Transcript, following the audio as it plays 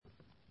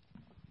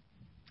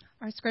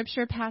Our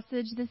scripture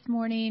passage this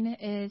morning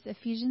is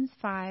Ephesians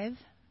 5,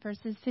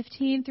 verses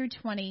 15 through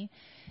 20.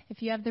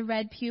 If you have the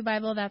Red Pew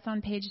Bible, that's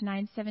on page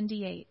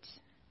 978.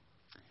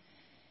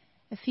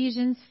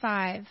 Ephesians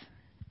 5,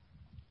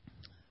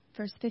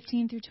 verse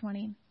 15 through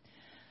 20.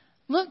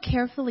 Look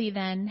carefully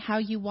then how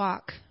you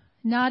walk,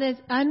 not as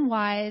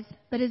unwise,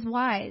 but as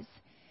wise,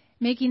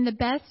 making the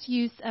best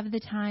use of the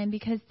time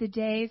because the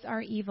days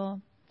are evil.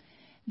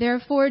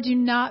 Therefore, do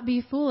not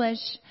be foolish,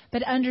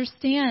 but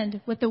understand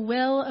what the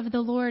will of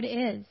the Lord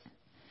is.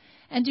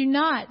 And do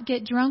not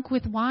get drunk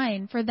with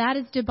wine, for that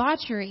is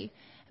debauchery,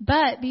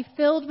 but be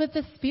filled with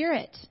the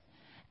Spirit,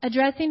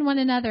 addressing one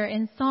another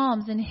in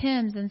psalms and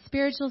hymns and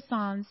spiritual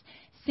songs,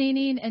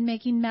 singing and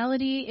making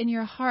melody in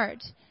your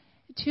heart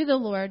to the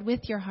Lord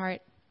with your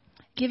heart,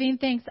 giving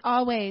thanks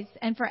always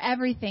and for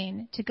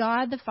everything to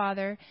God the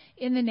Father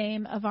in the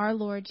name of our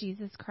Lord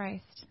Jesus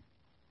Christ.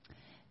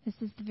 This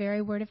is the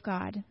very word of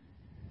God.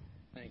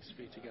 Thanks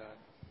be to God.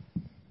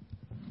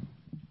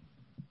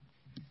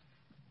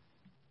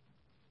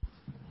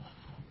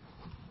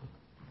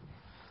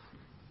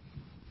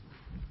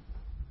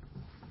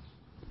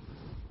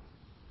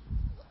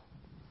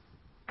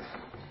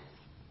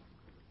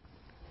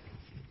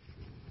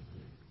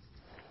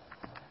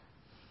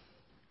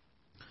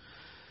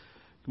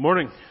 Good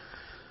morning.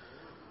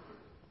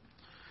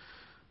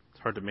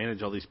 It's hard to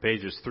manage all these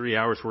pages. 3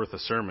 hours worth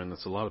of sermon.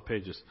 That's a lot of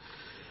pages.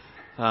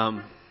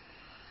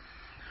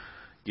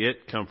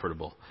 Get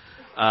comfortable.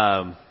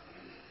 It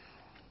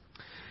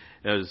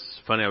was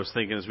funny. I was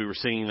thinking as we were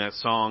singing that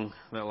song,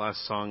 that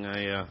last song,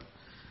 I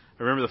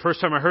remember the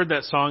first time I heard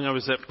that song, I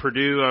was at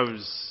Purdue. I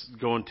was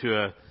going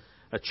to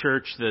a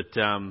church that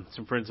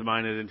some friends of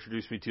mine had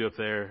introduced me to up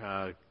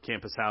there,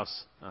 Campus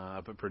House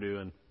up at Purdue.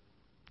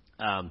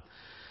 And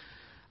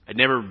I'd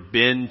never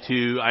been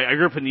to, I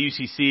grew up in the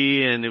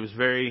UCC, and it was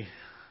very,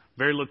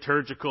 very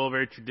liturgical,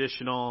 very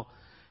traditional.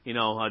 You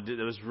know, it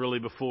was really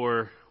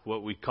before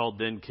what we called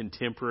then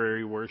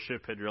contemporary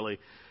worship had really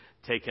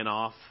taken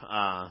off,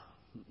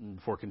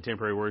 before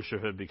contemporary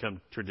worship had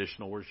become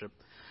traditional worship.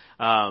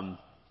 And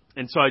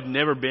so I'd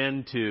never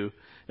been to,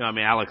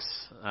 Alex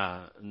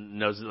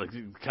knows that,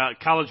 like,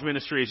 college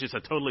ministry is just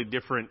a totally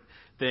different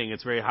thing.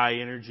 It's very high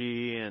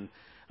energy, and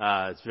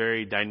it's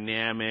very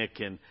dynamic.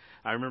 And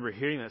I remember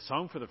hearing that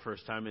song for the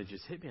first time, and it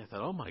just hit me. I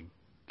thought, oh my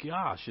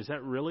gosh, is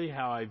that really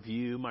how I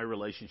view my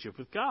relationship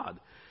with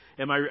God?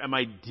 Am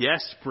I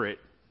desperate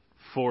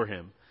for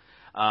Him?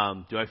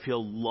 Do I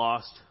feel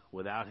lost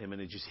without Him?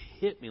 And it just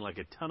hit me like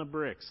a ton of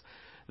bricks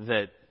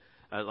that,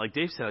 like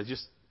Dave said,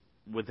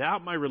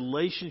 without my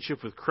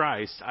relationship with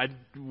Christ, I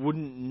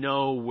wouldn't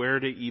know where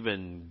to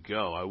even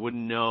go. I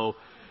wouldn't know.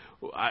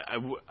 I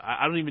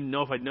don't even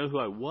know if I'd know who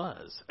I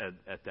was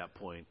at that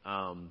point.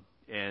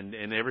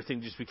 And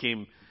everything just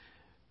became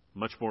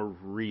much more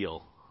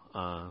real,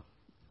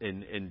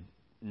 and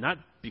not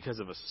because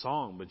of a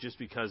song, but just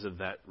because of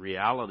that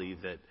reality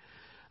that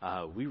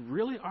we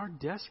really are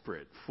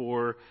desperate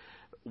for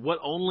what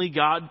only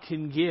God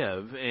can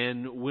give.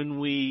 And when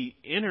we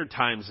enter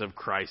times of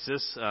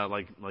crisis,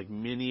 like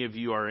many of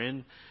you are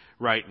in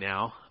right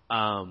now,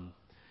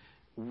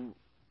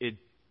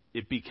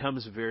 it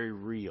becomes very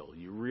real.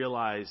 You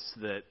realize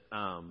that,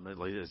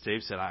 like as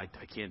Dave said, I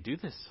can't do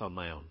this on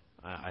my own.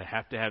 I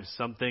have to have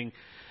something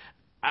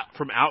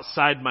from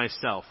outside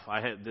myself.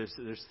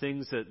 There's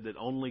things that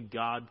only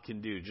God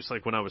can do. Just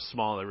like when I was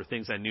small, there were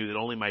things I knew that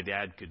only my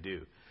dad could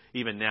do.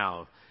 Even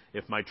now,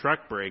 if my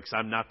truck breaks,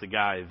 I'm not the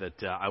guy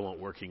that I want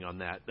working on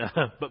that.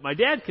 But my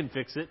dad can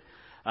fix it.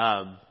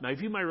 I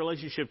view my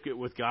relationship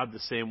with God the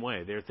same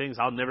way. There are things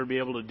I'll never be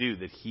able to do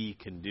that He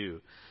can do.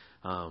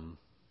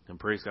 And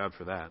praise God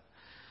for that.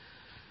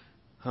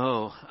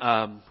 Will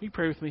you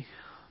pray with me?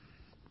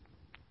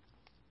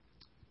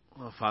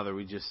 Well, Father,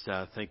 we just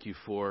thank You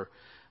for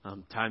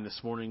time this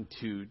morning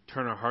to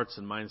turn our hearts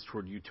and minds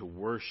toward You, to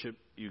worship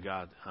You,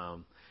 God.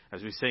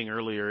 As we sang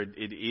earlier,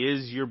 it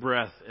is Your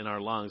breath in our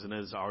lungs, and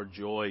it is our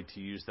joy to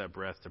use that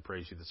breath to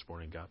praise You this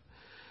morning,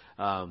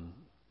 God.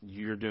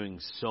 You're doing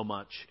so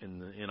much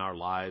in our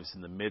lives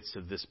in the midst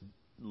of this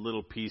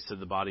little piece of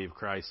the body of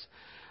Christ.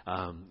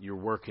 You're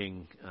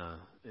working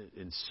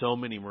in so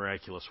many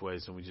miraculous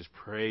ways, and we just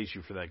praise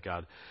You for that,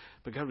 God.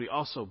 But God, we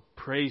also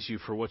praise You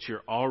for what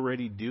You're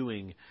already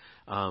doing,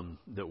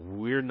 that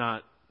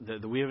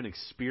we haven't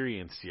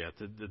experienced yet.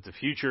 That the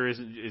future is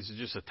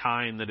just a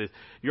time that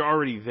you're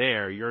already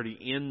there. You're already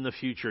in the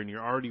future, and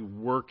you're already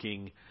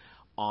working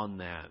on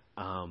that.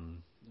 I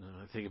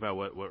think about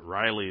what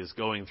Riley is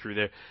going through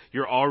there.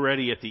 You're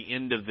already at the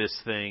end of this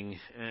thing,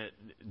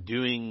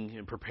 doing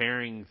and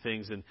preparing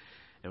things, and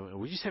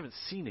we just haven't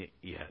seen it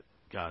yet,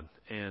 God.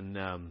 And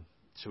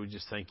so we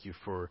just thank You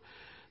for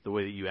the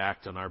way that You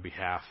act on our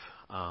behalf.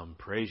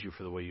 Praise You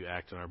for the way You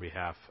act on our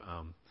behalf.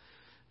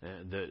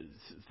 The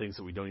things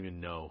that we don't even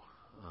know.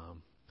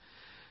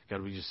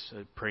 God, we just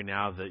pray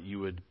now that You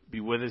would be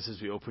with us as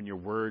we open Your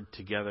Word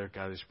together.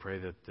 God, I just pray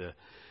that the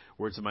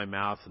words of my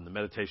mouth and the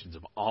meditations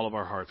of all of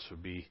our hearts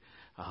would be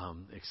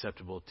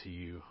acceptable to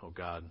You, oh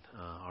God,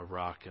 our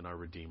rock and our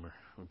Redeemer.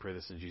 We pray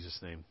this in Jesus'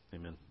 name.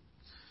 Amen.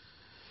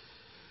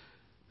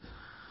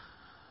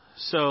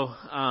 So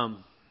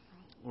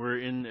we're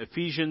in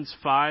Ephesians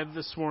 5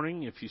 this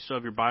morning. If you still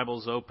have your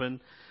Bibles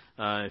open,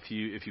 if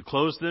you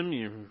close them,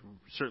 you're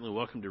certainly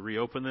welcome to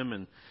reopen them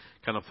and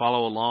kind of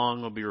follow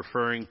along. We'll be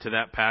referring to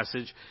that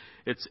passage.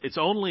 It's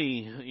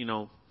only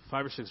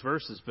 5 or 6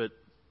 verses, but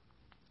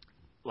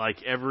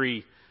like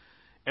every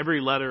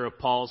letter of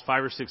Paul's,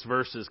 5 or 6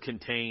 verses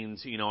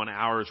contains an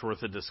hour's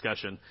worth of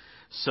discussion.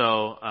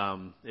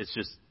 So it's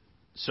just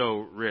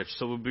so rich.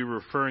 So we'll be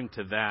referring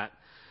to that.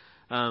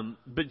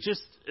 But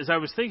just as I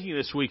was thinking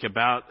this week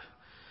about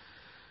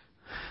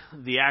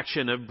the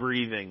action of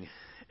breathing,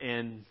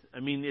 and I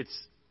mean, as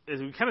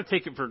we kind of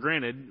take it for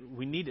granted,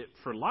 we need it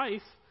for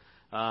life.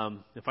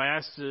 If I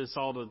asked us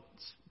all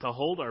to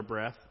hold our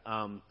breath,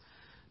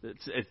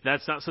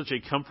 that's not such a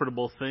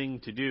comfortable thing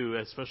to do,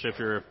 especially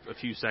after a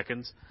few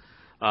seconds.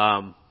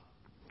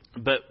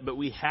 But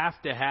we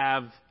have to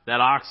have that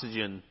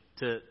oxygen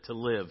to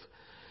live.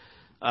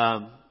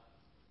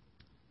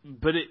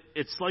 But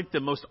it's like the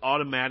most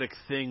automatic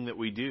thing that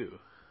we do.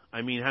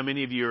 I mean, how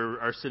many of you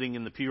are sitting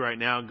in the pew right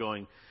now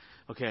going,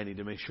 okay, I need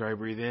to make sure I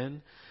breathe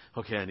in.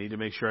 Okay, I need to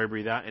make sure I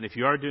breathe out. And if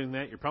you are doing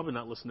that, you're probably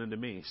not listening to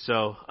me.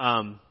 So,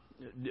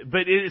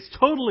 but it's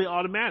totally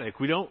automatic.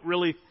 We don't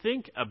really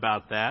think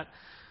about that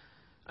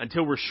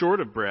until we're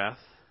short of breath.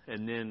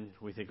 And then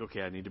we think,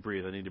 okay, I need to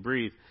breathe.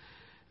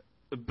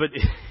 But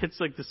it's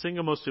like the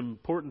single most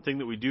important thing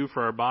that we do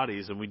for our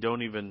bodies,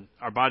 and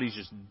our bodies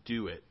just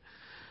do it.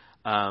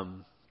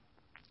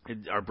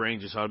 Our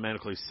brain just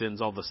automatically sends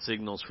all the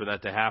signals for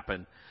that to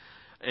happen.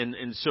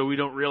 And so we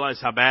don't realize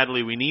how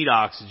badly we need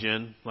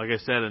oxygen, like I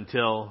said,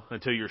 until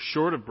you're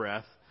short of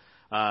breath.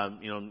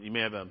 You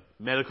may have a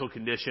medical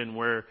condition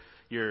where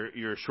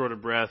you're short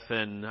of breath,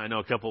 and I know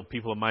a couple of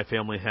people in my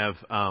family have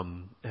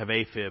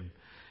AFib,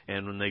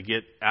 and when they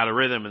get out of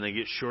rhythm and they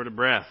get short of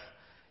breath,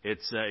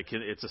 it's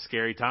a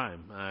scary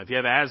time. If you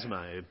have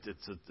asthma,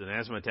 an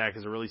asthma attack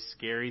is a really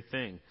scary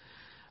thing.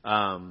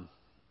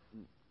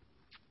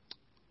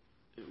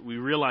 We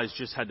realize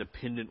just how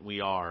dependent we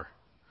are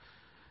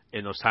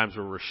in those times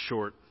where we're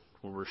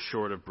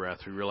short of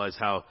breath. We realize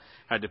how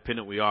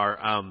dependent we are.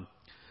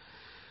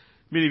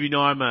 Many of you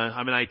know I'm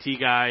an IT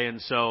guy, and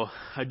so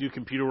I do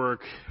computer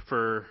work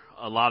for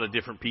a lot of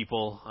different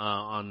people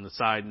on the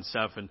side and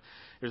stuff. And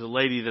there's a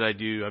lady that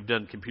I've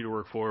done computer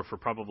work for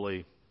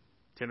probably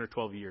 10 or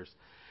 12 years.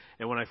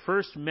 And when I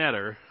first met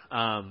her,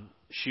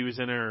 she was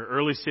in her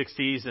early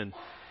 60s,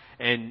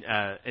 and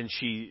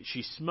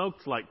she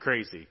smoked like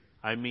crazy.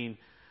 I mean,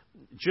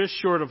 just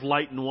short of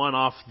lighting one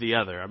off the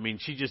other. I mean,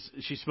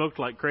 she smoked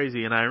like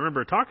crazy. And I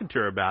remember talking to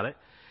her about it,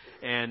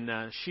 and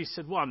she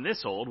said, well, I'm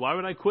this old. Why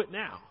would I quit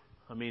now?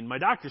 I mean, my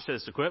doctor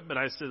says to quit, but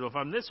I said, well, if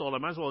I'm this old, I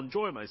might as well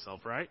enjoy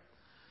myself, right?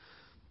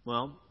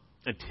 Well,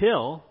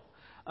 until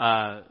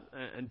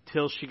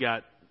she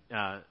got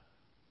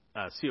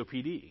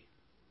COPD.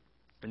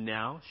 And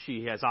now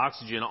she has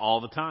oxygen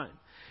all the time.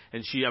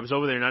 And I was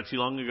over there not too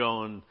long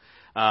ago,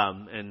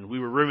 and we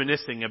were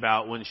reminiscing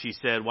about when she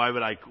said, why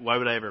would I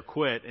ever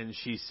quit? And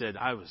she said,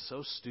 I was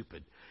so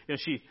stupid.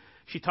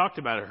 She talked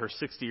about her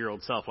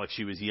 60-year-old self like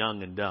she was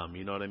young and dumb.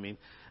 You know what I mean?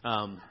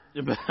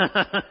 But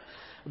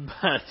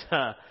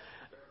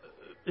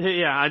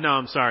yeah, I know.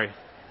 I'm sorry.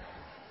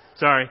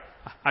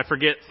 I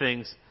forget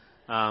things.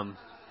 My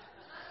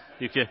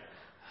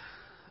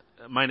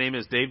name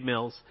is Dave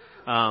Mills.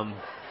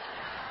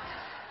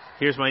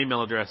 Here's my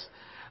email address.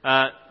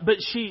 But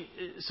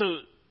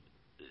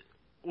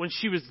when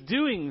she was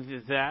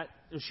doing that,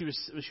 when she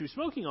was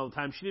smoking all the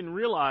time, she didn't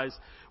realize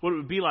what it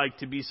would be like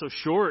to be so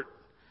short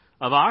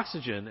of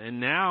oxygen. And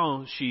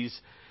now she's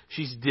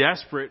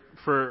desperate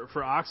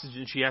for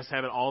oxygen. She has to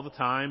have it all the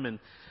time. And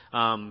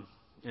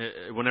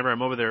whenever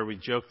I'm over there, we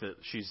joke that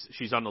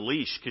she's on the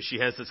leash because she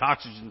has this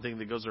oxygen thing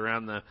that goes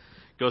around the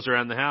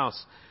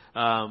house.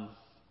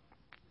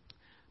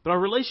 But our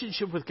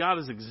relationship with God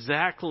is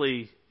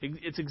exactly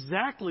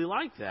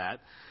like that.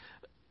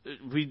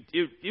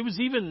 It was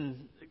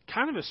even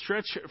kind of a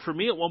stretch for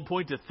me at one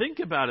point to think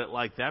about it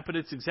like that, but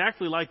it's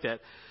exactly like that.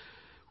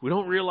 We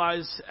don't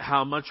realize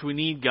how much we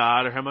need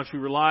God or how much we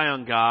rely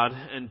on God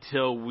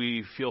until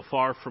we feel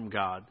far from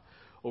God,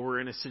 or we're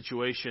in a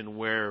situation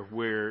where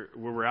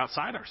we're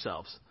outside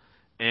ourselves,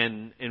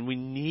 and we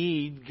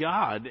need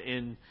God,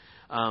 and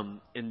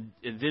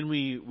then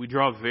we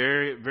draw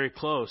very, very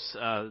close.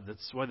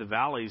 That's why the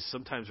valleys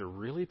sometimes are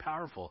really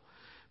powerful,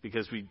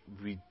 because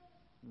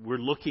we're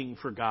looking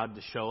for God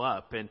to show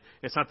up. And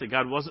it's not that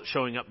God wasn't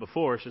showing up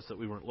before, it's just that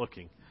we weren't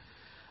looking.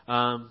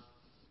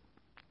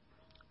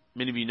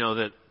 Many of you know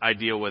that I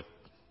deal with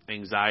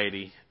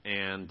anxiety,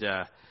 and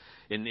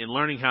in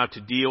learning how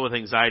to deal with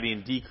anxiety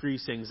and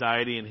decrease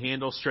anxiety and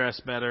handle stress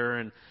better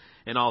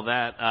and all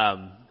that,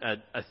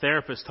 a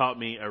therapist taught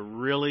me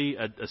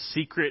a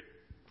secret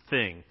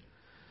thing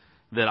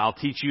that I'll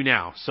teach you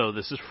now. So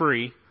this is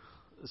free.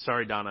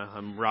 Sorry, Donna,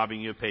 I'm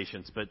robbing you of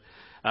patience, but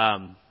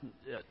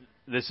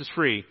this is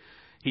free.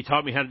 He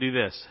taught me how to do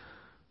this.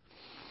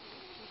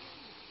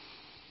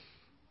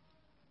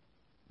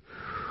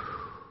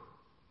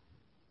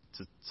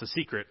 It's a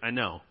secret, I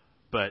know,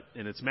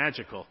 and it's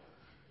magical.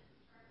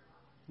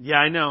 Yeah,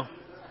 I know.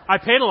 I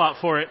paid a lot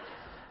for it.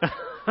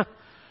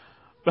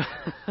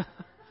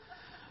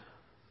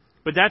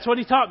 But that's what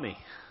he taught me.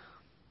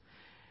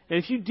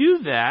 And if you do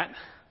that,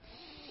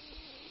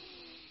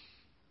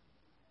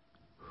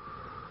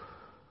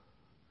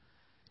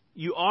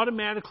 you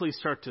automatically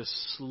start to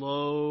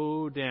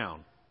slow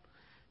down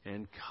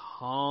and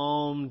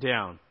calm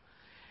down.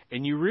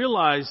 And you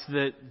realize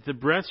that the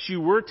breaths you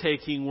were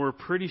taking were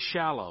pretty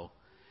shallow.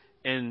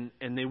 And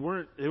they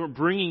weren't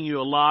bringing you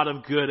a lot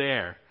of good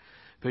air.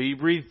 But you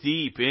breathe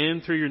deep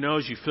in through your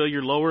nose. You fill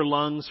your lower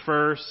lungs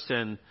first.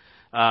 And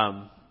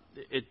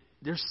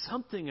there's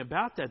something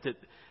about that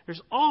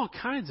there's all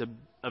kinds of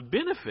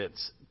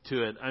benefits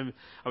to it. I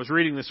was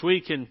reading this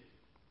week, and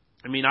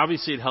I mean,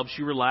 obviously it helps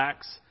you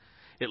relax.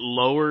 It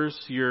lowers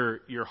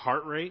your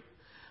heart rate.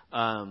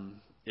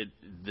 It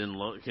then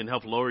can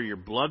help lower your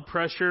blood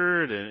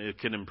pressure. It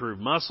can improve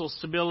muscle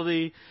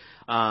stability.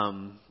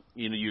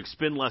 You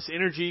expend less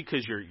energy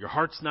because your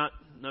heart's not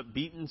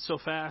beating so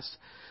fast.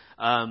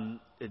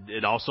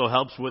 It also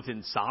helps with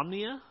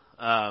insomnia.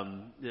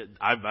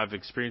 I've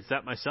experienced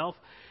that myself.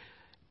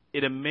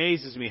 It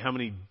amazes me how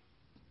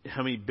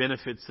many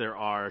benefits there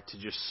are to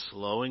just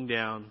slowing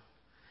down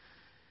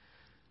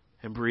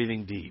and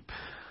breathing deep.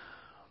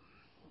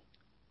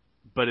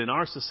 But in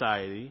our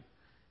society,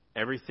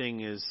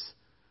 everything is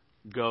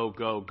go,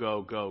 go,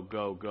 go, go,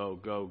 go, go,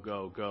 go,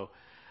 go, go.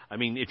 I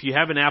mean, if you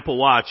have an Apple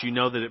Watch, you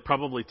know that it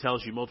probably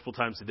tells you multiple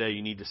times a day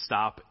you need to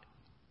stop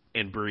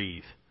and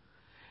breathe.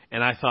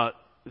 And I thought,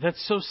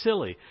 that's so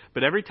silly.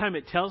 But every time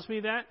it tells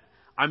me that,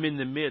 I'm in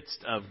the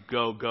midst of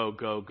go, go,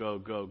 go, go,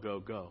 go, go,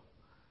 go.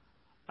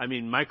 I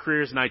mean, my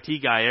career as an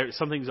IT guy,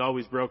 something's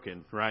always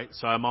broken, right?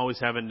 So I'm always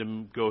having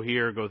to go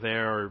here, go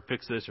there, or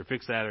fix this or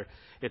fix that. Or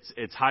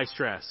it's high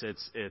stress.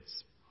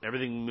 It's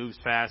everything moves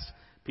fast.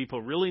 People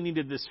really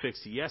needed this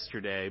fixed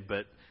yesterday,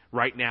 but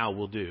right now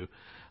will do.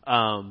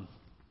 And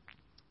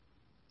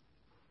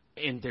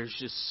there's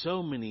just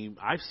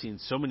I've seen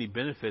so many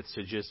benefits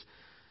to just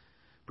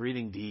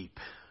breathing deep,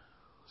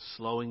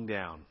 slowing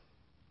down,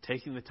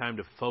 taking the time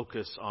to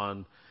focus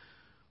on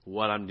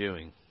what I'm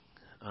doing.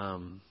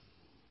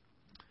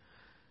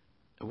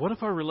 What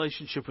if our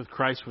relationship with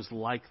Christ was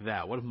like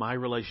that? What if my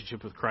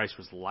relationship with Christ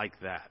was like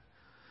that?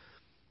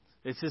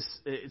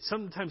 It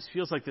sometimes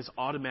feels like this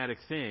automatic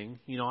thing.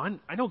 You know,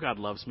 I know God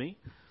loves me.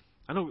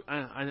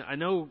 I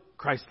know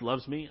Christ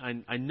loves me.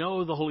 I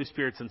know the Holy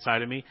Spirit's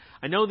inside of me.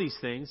 I know these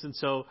things, and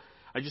so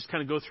I just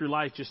kind of go through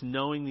life just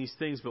knowing these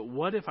things. But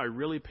what if I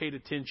really paid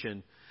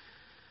attention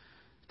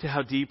to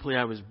how deeply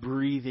I was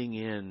breathing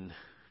in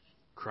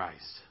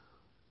Christ,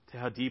 to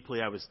how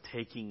deeply I was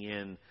taking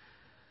in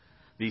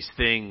these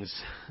things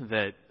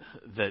that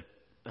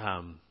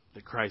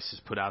Christ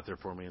has put out there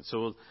for me? And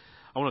so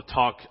I want to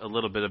talk a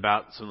little bit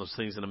about some of those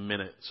things in a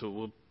minute. So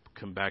we'll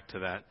come back to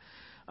that.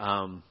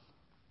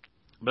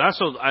 But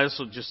I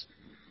also just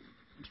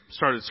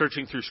started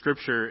searching through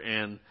Scripture,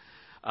 and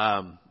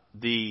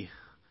the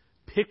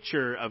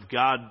picture of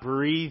God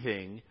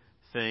breathing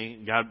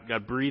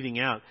God breathing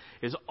out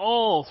is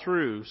all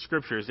through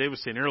Scripture. As Dave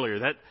was saying earlier,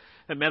 that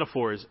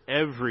metaphor is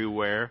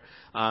everywhere.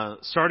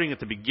 Starting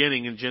at the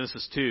beginning in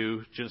Genesis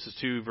 2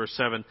 verse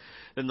 7,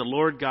 then the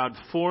Lord God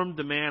formed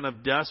the man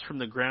of dust from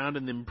the ground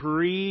and then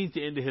breathed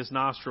into his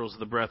nostrils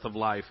the breath of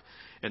life,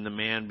 and the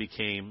man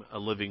became a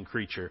living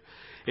creature.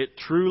 It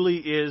truly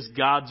is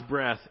God's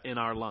breath in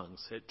our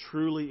lungs. It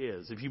truly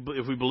is.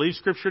 If we believe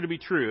Scripture to be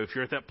true, if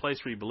you're at that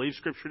place where you believe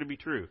Scripture to be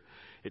true,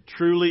 it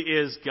truly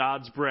is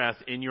God's breath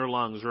in your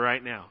lungs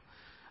right now.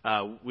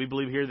 We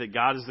believe here that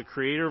God is the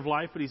creator of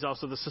life, but He's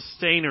also the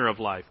sustainer of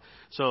life.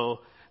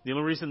 So the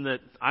only reason that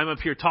I'm up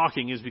here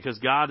talking is because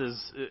God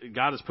is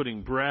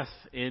putting breath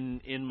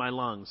in my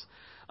lungs,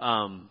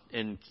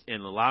 and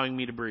allowing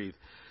me to breathe.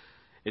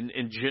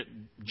 In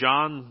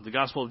John, the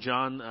Gospel of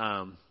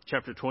John,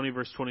 chapter 20,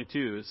 verse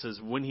 22, it says,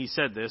 when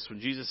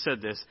Jesus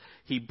said this,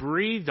 He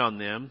breathed on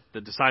them,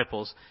 the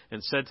disciples,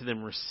 and said to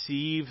them,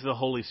 receive the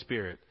Holy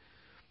Spirit.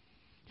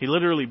 He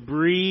literally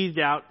breathed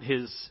out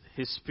His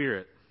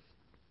Spirit.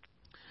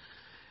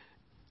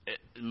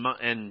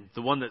 And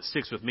the one that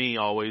sticks with me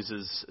always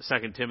is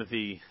 2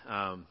 Timothy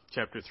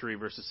chapter 3,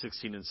 verses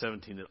 16 and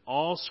 17, that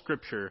all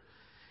Scripture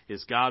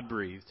is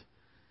God-breathed.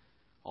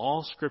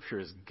 All Scripture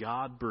is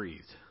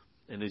God-breathed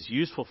and is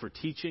useful for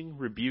teaching,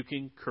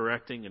 rebuking,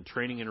 correcting, and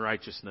training in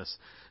righteousness,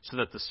 so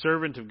that the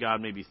servant of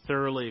God may be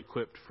thoroughly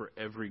equipped for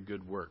every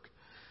good work.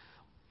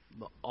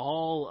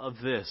 All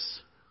of this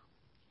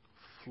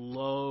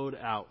flowed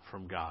out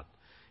from God.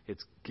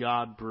 It's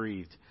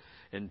God-breathed.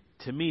 And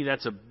to me,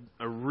 that's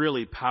a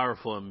really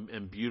powerful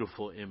and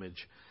beautiful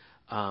image.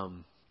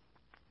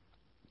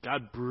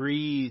 God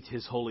breathed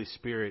His Holy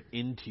Spirit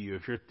into you.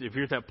 If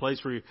you're at that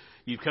place where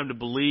you've come to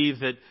believe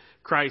that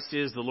Christ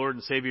is the Lord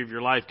and Savior of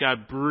your life,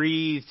 God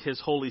breathed His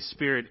Holy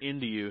Spirit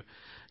into you.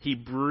 He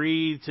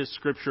breathed His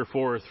Scripture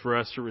forth for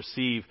us to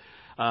receive.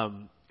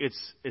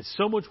 It's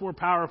so much more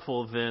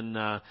powerful than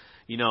a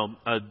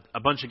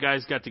bunch of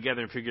guys got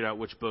together and figured out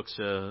which books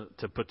to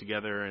put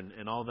together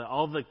and all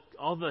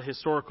the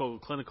historical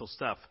clinical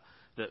stuff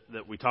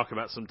that we talk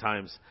about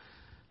sometimes,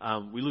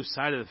 we lose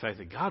sight of the fact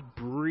that God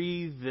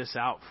breathed this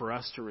out for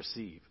us to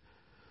receive.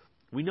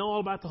 We know all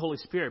about the Holy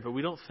Spirit, but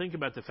we don't think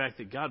about the fact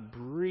that God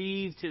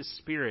breathed His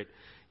Spirit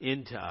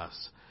into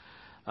us.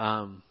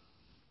 One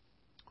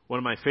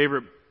of my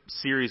favorite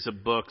series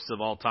of books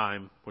of all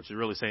time, which is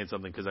really saying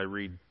something because I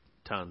read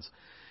tons,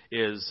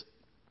 is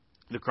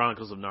The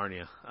Chronicles of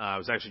Narnia. I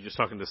was actually just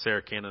talking to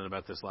Sarah Cannon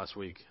about this last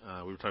week.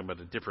 We were talking about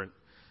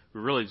we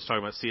were really just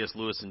talking about C.S.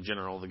 Lewis in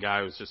general, the guy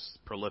who was just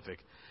prolific.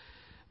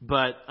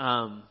 But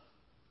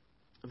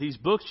these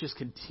books just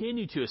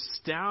continue to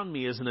astound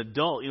me as an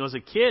adult. As a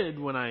kid,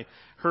 when I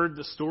heard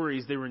the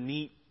stories, they were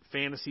neat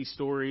fantasy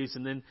stories,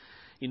 and then,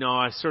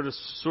 I sort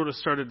of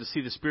started to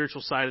see the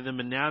spiritual side of them,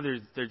 and now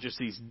they're just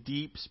these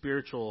deep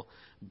spiritual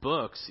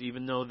books,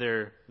 even though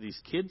they're these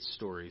kids'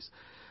 stories.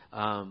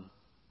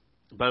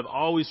 But I've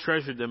always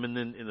treasured them. And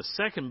then in the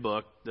second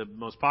book, the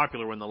most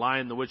popular one, The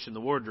Lion, the Witch, and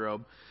the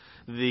Wardrobe,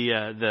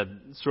 the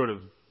sort of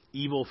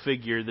evil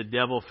figure, the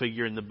devil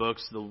figure in the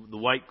books, the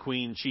White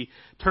Queen, she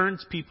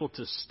turns people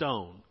to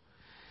stone.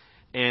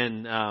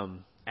 And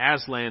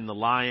Aslan, the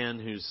lion,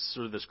 who's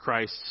sort of this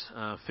Christ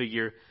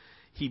figure,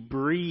 he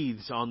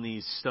breathes on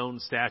these stone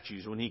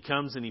statues. When he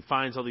comes and he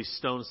finds all these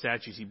stone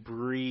statues, he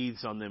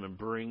breathes on them and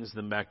brings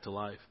them back to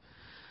life.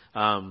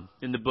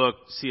 In the book,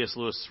 C.S.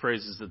 Lewis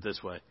phrases it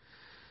this way.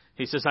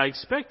 He says, I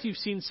expect you've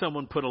seen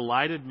someone put a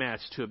lighted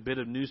match to a bit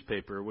of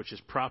newspaper which is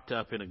propped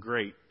up in a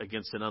grate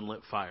against an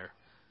unlit fire.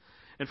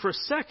 And for a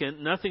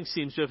second, nothing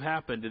seems to have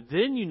happened. And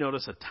then you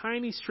notice a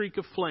tiny streak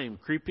of flame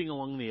creeping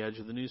along the edge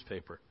of the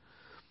newspaper.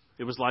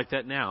 It was like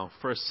that now.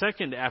 For a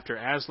second after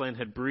Aslan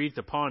had breathed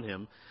upon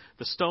him,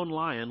 the stone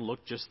lion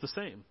looked just the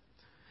same.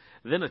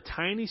 Then a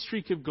tiny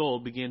streak of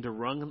gold began to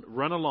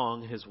run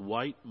along his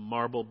white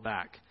marble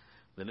back.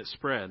 Then it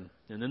spread,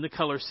 and then the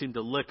color seemed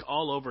to lick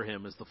all over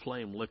him as the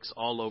flame licks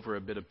all over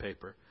a bit of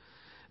paper.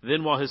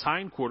 Then, while his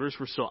hindquarters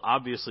were still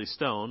obviously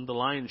stone, the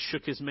lion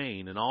shook his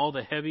mane, and all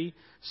the heavy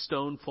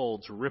stone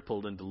folds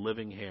rippled into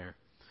living hair.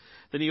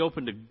 Then he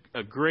opened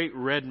a great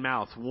red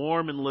mouth,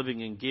 warm and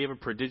living, and gave a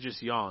prodigious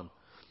yawn.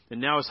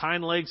 And now his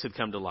hind legs had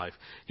come to life.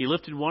 He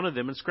lifted one of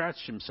them and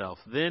scratched himself.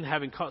 Then,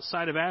 having caught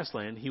sight of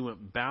Aslan, he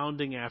went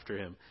bounding after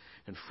him,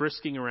 and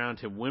frisking around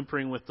him,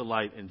 whimpering with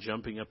delight, and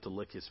jumping up to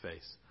lick his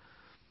face.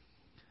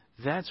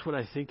 That's what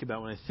I think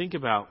about when I think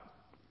about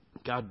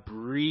God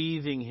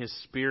breathing His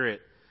Spirit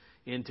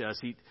into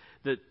us.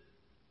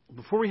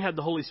 Before we had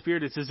the Holy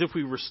Spirit, it's as if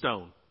we were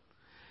stone.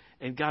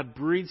 And God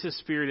breathes His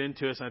Spirit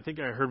into us. And I think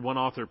I heard one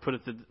author put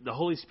it that the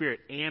Holy Spirit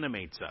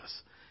animates us.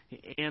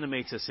 He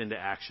animates us into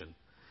action.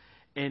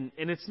 And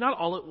it's not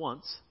all at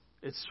once.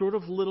 It's sort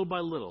of little by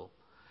little.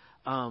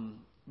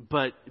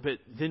 But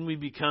then we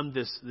become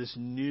this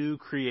new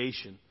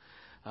creation.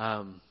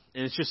 And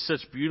it's just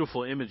such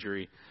beautiful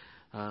imagery.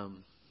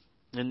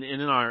 And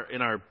in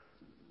our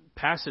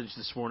passage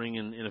this morning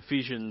in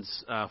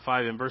Ephesians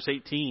 5 and verse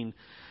 18,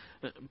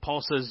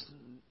 Paul says,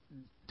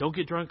 "Don't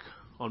get drunk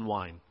on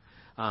wine,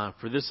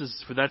 for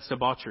that's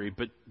debauchery,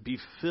 but be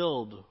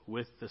filled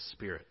with the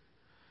Spirit.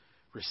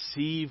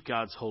 Receive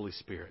God's Holy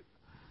Spirit.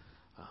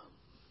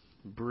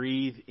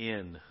 Breathe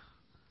in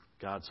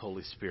God's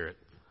Holy Spirit."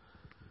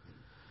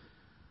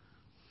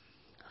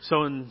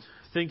 So, in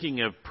thinking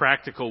of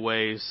practical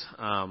ways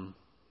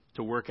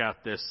to work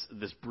out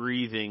this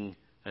breathing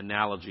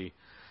analogy,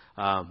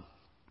 I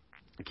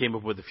came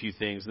up with a few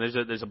things. And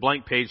there's a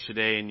blank page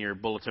today in your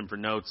bulletin for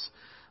notes,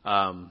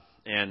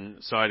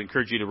 and so I'd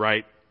encourage you to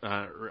write.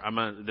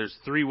 There's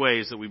 3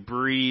 ways that we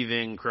breathe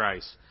in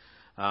Christ,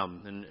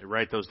 and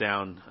write those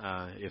down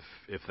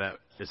if that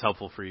is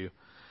helpful for you.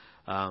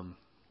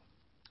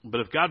 But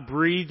if God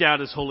breathed out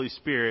His Holy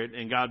Spirit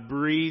and God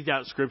breathed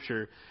out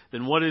Scripture,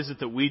 then what is it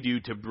that we do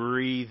to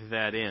breathe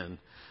that in?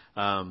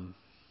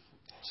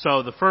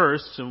 So the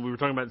first, and we were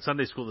talking about in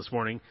Sunday school this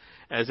morning,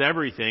 as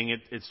everything,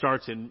 it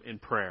starts in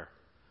prayer.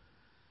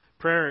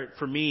 Prayer,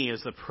 for me,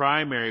 is the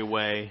primary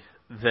way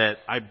that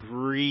I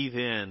breathe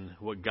in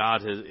what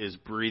God is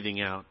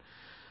breathing out.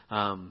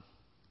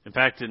 In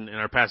fact, in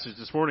our passage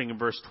this morning, in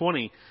verse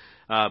 20,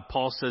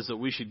 Paul says that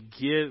we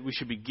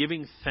should be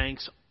giving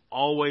thanks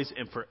always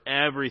and for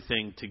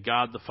everything to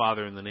God the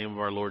Father in the name of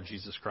our Lord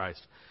Jesus Christ.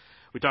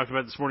 We talked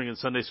about this morning in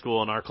Sunday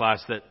school in our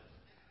class that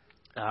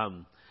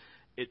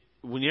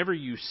whenever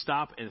you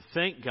stop and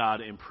thank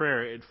God in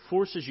prayer, it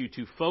forces you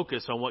to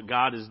focus on what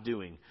God is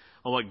doing,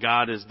 on what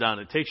God has done.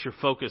 It takes your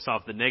focus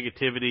off the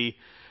negativity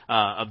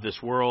of this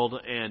world,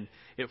 and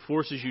it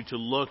forces you to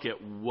look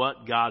at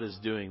what God is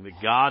doing, that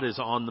God is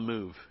on the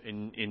move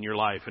in your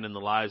life and in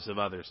the lives of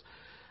others.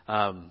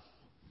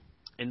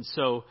 And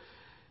so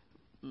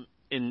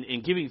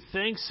in giving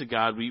thanks to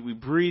God, we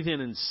breathe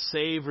in and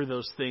savor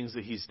those things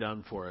that He's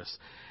done for us,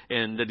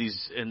 and that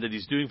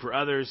He's doing for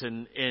others,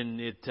 and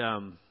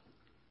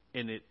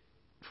it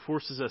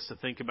forces us to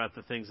think about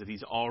the things that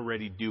He's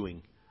already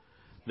doing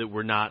that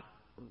we're not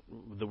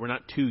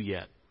to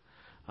yet.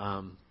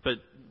 But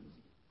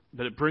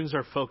it brings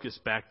our focus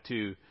back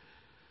to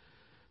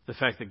the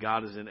fact that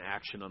God is in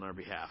action on our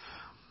behalf.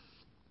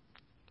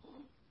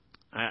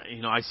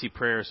 I see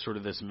prayer as sort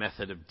of this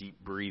method of deep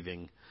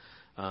breathing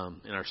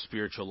in our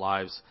spiritual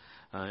lives.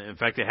 In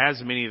fact, it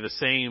has many of the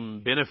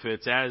same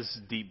benefits as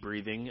deep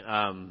breathing.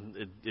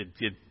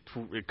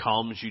 It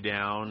calms you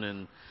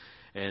down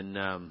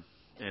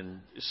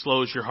and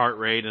slows your heart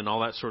rate and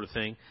all that sort of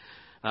thing.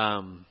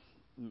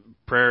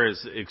 Prayer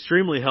is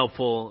extremely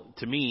helpful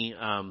to me.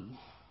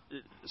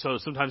 So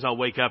sometimes I'll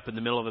wake up in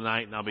the middle of the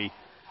night and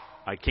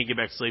I can't get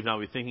back to sleep and I'll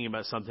be thinking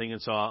about something,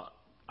 and so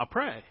I'll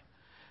pray.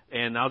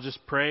 And I'll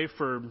just pray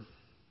for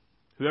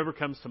whoever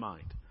comes to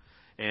mind.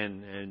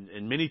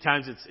 And many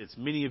times it's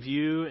many of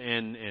you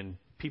and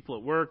people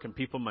at work and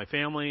people in my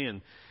family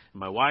and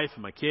my wife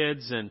and my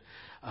kids. And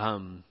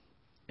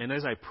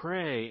as I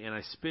pray and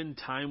I spend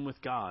time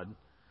with God,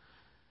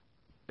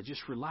 I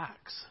just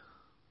relax.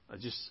 I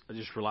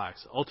just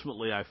relax.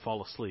 Ultimately, I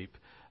fall asleep.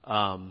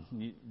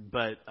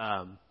 But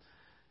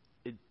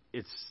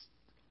it's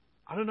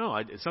I don't know.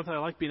 It's not that I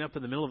like being up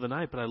in the middle of the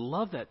night, but I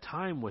love that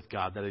time with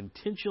God, that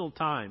intentional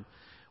time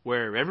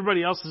where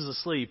everybody else is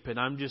asleep and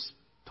I'm just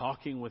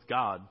talking with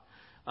God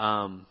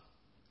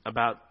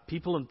about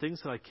people and things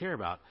that I care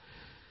about.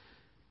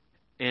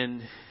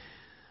 And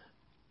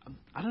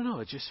I don't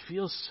know. It just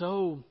feels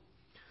so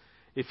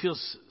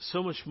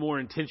much more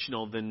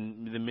intentional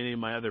than many of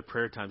my other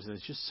prayer times, and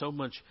it's just so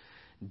much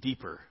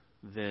deeper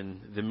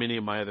than many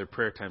of my other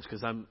prayer times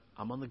because I'm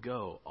on the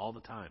go all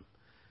the time.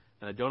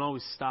 And I don't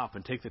always stop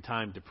and take the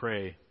time to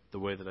pray the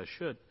way that I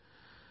should.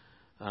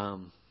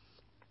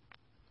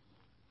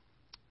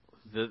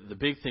 The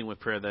big thing with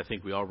prayer that I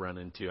think we all run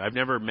into, I've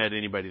never met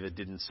anybody that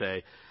didn't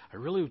say, I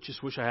really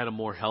just wish I had a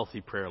more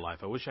healthy prayer life.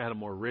 I wish I had a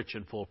more rich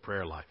and full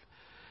prayer life.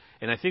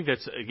 And I think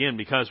that's, again,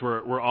 because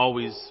we're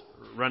always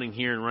running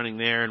here and running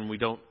there, and we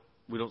don't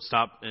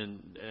stop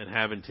and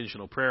have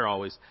intentional prayer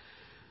always.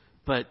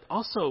 But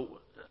also,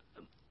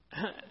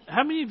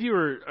 how many of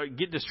you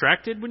get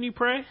distracted when you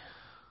pray?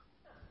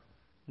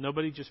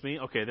 Nobody, just me?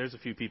 Okay, there's a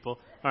few people.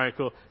 All right,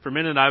 cool. For a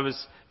minute, I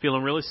was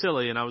feeling really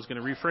silly, and I was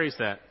going to rephrase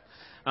that.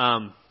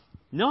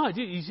 No, I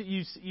do.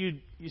 You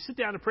sit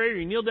down to pray, or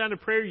you kneel down to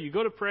pray, or you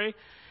go to pray,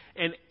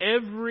 and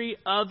every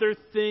other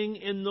thing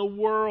in the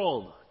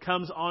world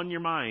comes on your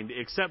mind,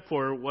 except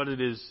for what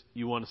it is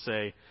you want to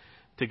say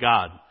to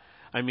God.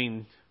 I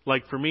mean,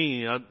 like for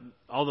me,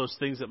 all those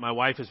things that my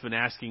wife has been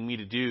asking me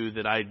to do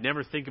that I'd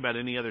never think about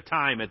any other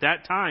time. At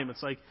that time,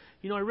 it's like,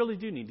 I really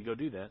do need to go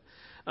do that.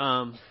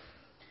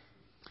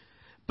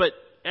 But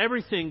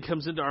everything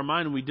comes into our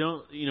mind, and we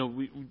don't,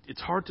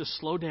 it's hard to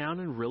slow down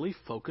and really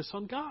focus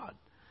on God.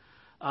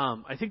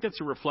 I think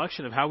that's a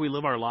reflection of how we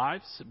live our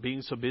lives,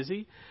 being so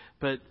busy.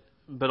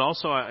 But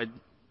also, I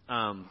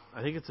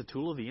think it's a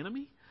tool of the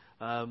enemy.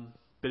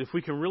 But if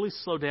we can really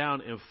slow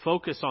down and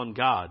focus on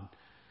God,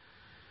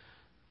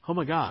 oh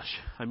my gosh,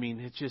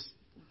 it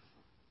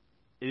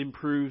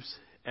improves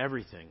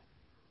everything.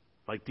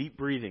 Like deep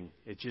breathing,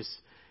 it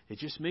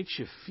just makes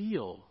you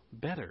feel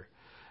better.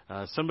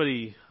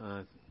 Somebody,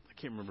 I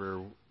can't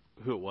remember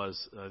who it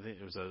was. I think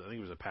it was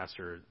a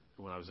pastor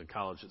when I was in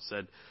college that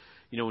said,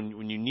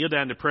 when you kneel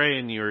down to pray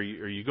and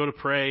you go to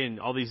pray and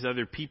all these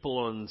other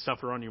people and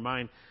stuff are on your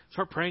mind,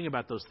 start praying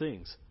about those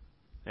things,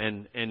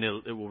 and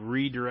it will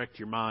redirect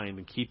your mind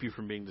and keep you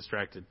from being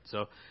distracted.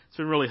 So it's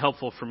been really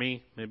helpful for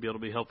me. Maybe it'll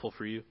be helpful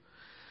for you.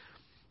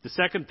 The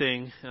second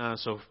thing,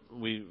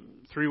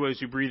 3 ways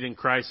you breathe in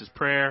Christ is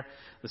prayer.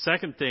 The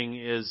second thing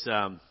is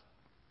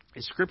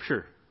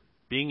Scripture,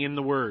 being in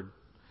the Word.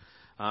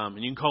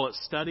 And you can call it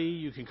study.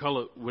 You can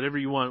call it whatever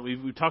you want.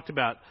 We've talked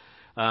about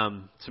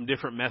some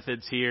different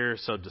methods here.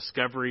 So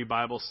discovery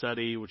Bible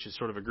study, which is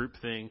sort of a group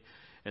thing,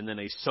 and then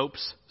a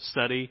SOAPS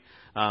study,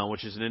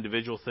 which is an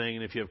individual thing.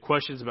 And if you have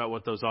questions about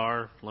what those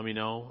are, let me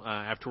know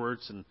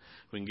afterwards, and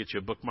we can get you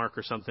a bookmark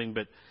or something.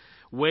 But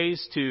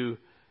ways to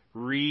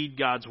read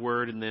God's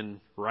Word and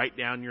then write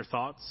down your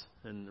thoughts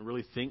and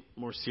really think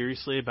more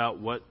seriously about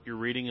what you're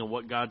reading and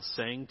what God's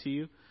saying to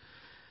you.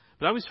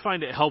 But I always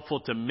find it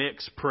helpful to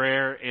mix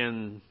prayer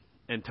and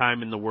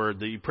time in the Word.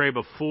 That you pray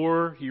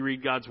before you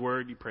read God's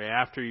Word, you pray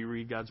after you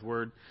read God's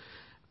Word.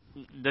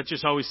 That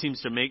just always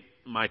seems to make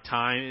my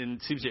time, and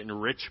it seems to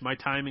enrich my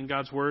time in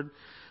God's Word.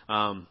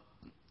 I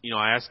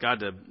ask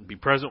God to be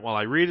present while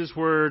I read His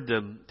Word,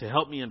 to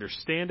help me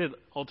understand it,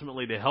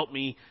 ultimately to help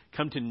me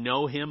come to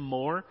know Him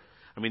more.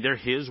 They're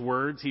His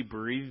words. He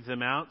breathed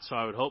them out, so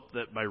I would hope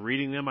that by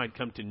reading them, I'd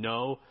come to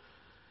know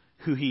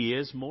who He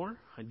is more.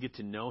 I'd get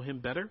to know Him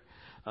better.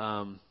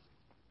 And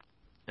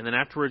then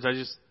afterwards, I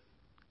just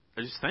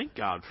thank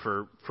God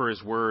for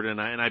His Word, and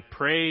I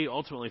pray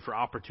ultimately for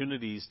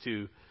opportunities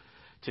to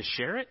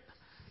share it,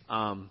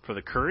 for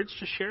the courage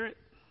to share it,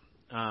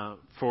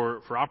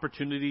 for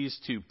opportunities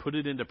to put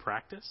it into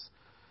practice.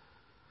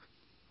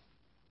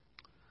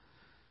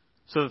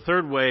 So the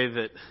third way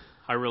that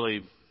I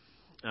really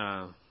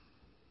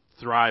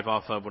thrive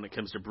off of when it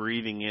comes to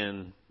breathing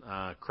in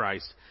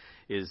Christ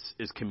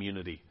is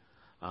community.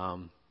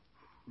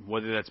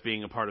 Whether that's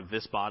being a part of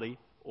this body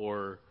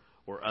or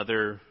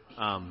other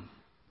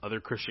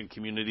Christian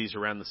communities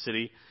around the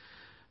city.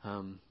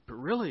 But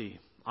really,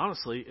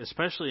 honestly,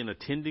 especially in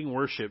attending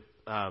worship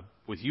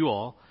with you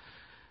all,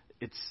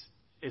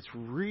 it's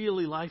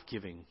really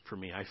life-giving for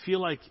me. I feel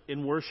like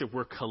in worship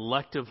we're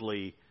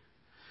collectively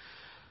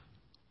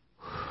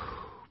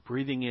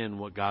breathing in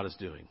what God is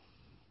doing,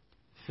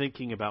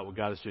 thinking about what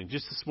God is doing.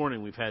 Just this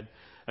morning we've had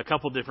a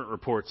couple different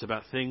reports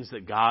about things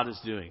that God is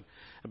doing,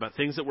 about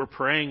things that we're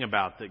praying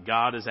about that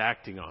God is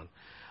acting on.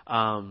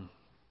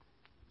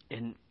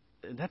 And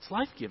that's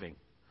life-giving.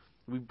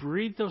 We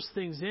breathe those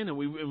things in, and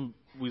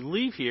we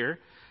leave here,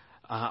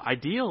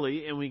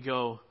 ideally, and we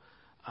go,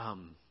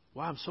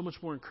 wow, I'm so much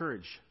more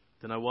encouraged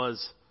than I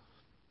was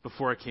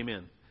before I came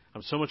in.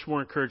 I'm so much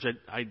more encouraged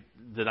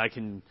that I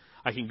can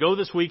go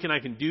this week and I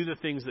can do the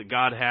things that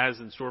God has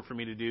in store for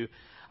me to do.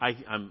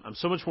 I'm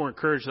so much more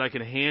encouraged that I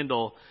can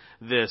handle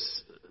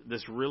this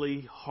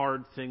really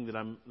hard thing that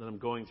I'm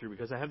going through,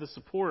 because I have the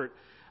support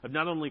of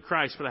not only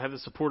Christ, but I have the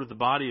support of the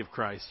body of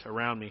Christ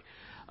around me.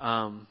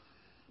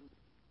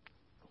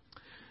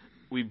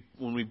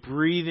 When we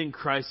breathe in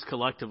Christ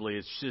collectively,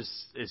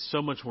 it's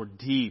so much more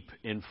deep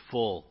and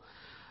full.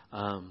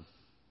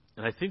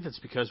 And I think that's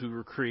because we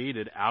were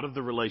created out of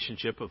the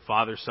relationship of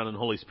Father, Son, and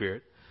Holy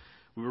Spirit.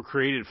 We were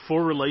created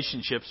for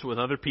relationships with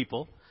other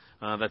people.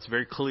 That's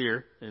very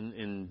clear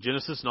in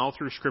Genesis and all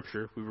through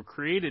Scripture. We were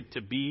created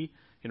to be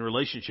in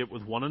relationship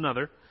with one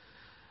another.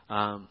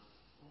 I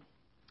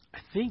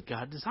think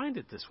God designed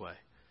it this way,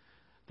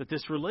 that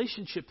this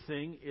relationship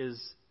thing is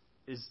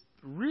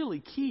really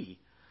key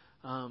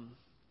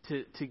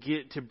to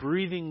get to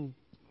breathing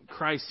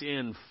Christ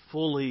in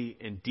fully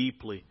and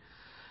deeply.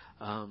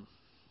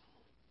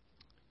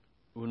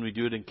 When we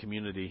do it in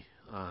community,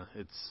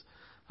 it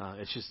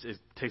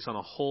takes on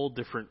a whole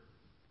different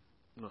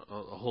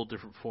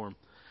form.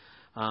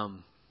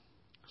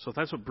 So if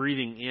that's what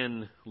breathing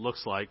in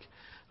looks like,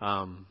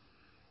 then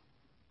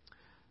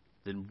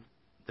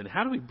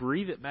how do we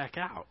breathe it back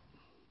out?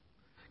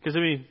 Because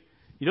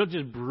you don't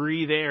just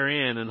breathe air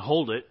in and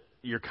hold it.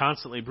 You're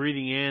constantly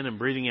breathing in and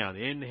breathing out.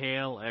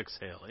 Inhale,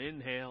 exhale.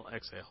 Inhale,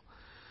 exhale.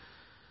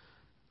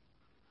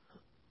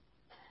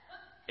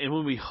 And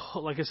when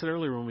like I said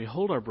earlier, when we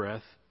hold our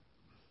breath,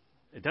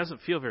 it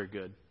doesn't feel very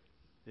good.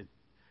 In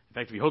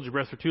fact, if you hold your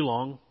breath for too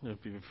long, if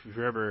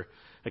you're ever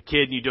a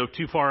kid and you dove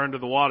too far under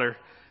the water,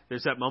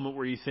 there's that moment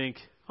where you think,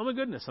 oh my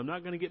goodness, I'm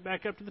not going to get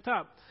back up to the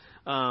top.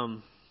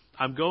 I'm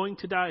going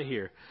to die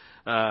here.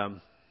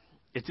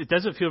 It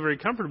doesn't feel very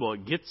comfortable.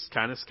 It gets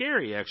kind of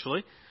scary,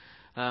 actually,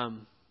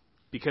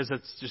 because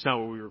that's just not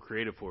what we were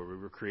created for. We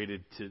were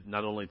created to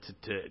not only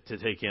to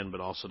take in,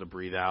 but also to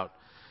breathe out.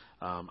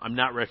 I'm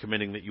not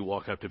recommending that you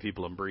walk up to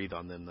people and breathe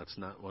on them. That's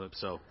not what.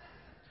 So,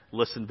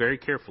 listen very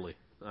carefully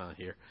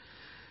here.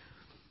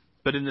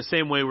 But in the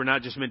same way, we're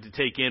not just meant to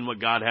take in what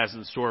God has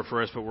in store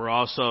for us, but we're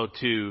also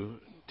to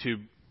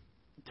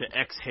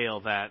exhale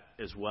that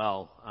as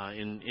well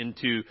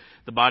into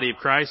the body of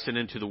Christ and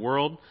into the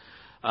world.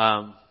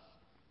 So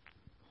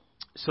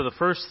the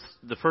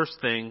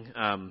first thing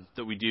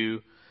that we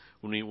do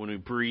when we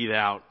breathe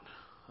out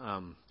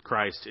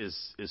Christ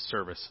is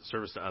service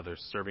to others,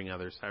 serving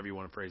others, however you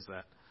want to phrase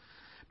that.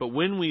 But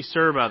when we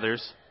serve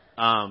others,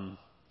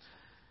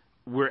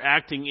 we're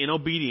acting in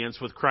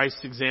obedience with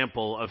Christ's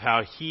example of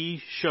how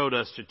He showed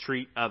us to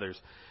treat others.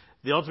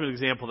 The ultimate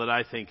example that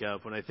I think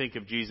of when I think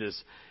of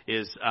Jesus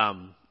is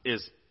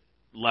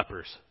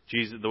lepers.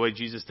 The way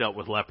Jesus dealt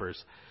with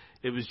lepers.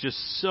 It was just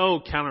so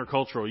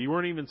countercultural. You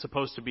weren't even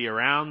supposed to be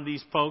around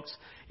these folks.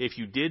 If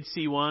you did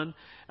see one,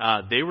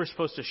 they were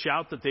supposed to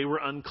shout that they were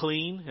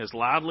unclean as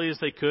loudly as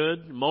they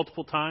could,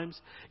 multiple times.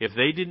 If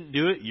they didn't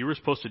do it, you were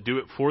supposed to do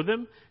it for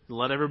them and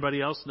let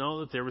everybody else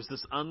know that there was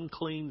this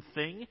unclean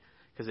thing,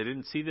 because they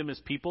didn't see them as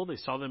people. They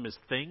saw them as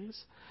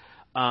things.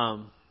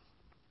 And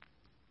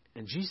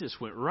Jesus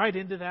went right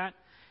into that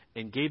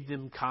and gave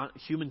them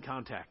human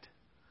contact.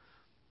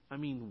 I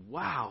mean,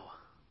 wow.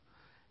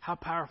 How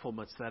powerful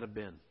must that have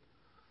been?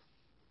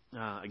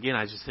 Again,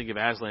 I just think of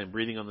Aslan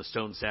breathing on the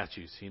stone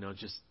statues.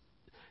 Just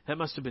that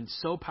must have been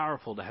so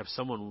powerful to have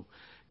someone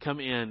come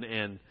in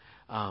and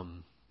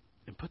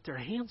put their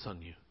hands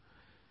on you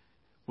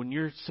when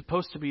you're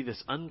supposed to be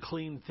this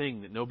unclean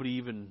thing that nobody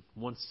even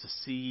wants to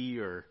see.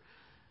 Or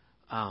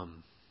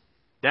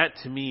that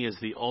to me is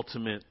the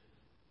ultimate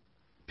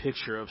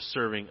picture of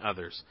serving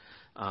others.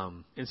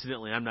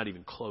 Incidentally, I'm not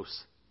even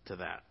close to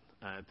that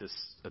at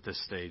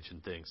this stage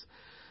and things.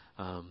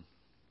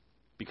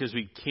 Because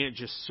we can't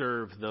just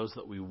serve those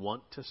that we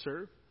want to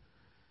serve.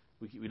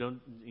 We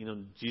don't,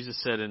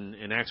 Jesus said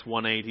in Acts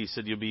 1:8, He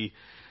said, you'll be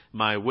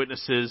my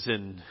witnesses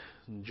in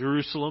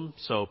Jerusalem.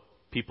 So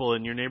people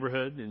in your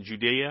neighborhood, in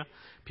Judea,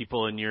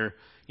 people in your,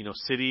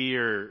 city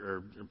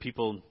or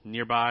people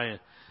nearby,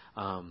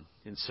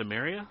 in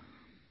Samaria.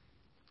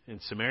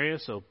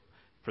 So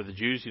for the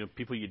Jews,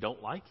 people you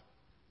don't like,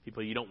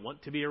 people you don't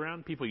want to be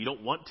around, people you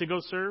don't want to go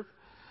serve.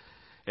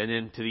 And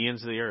then to the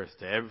ends of the earth,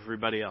 to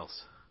everybody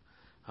else.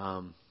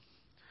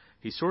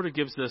 He sort of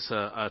gives this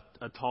a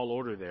tall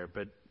order there,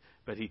 but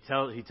he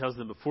tells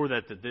them before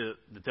that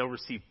they'll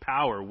receive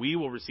power. We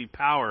will receive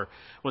power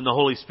when the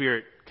Holy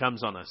Spirit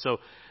comes on us. So,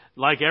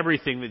 like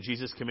everything that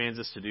Jesus commands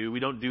us to do, we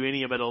don't do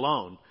any of it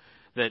alone.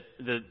 that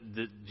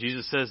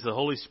Jesus says the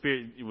Holy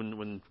Spirit,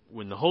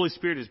 when the Holy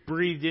Spirit is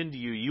breathed into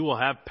you, you will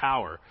have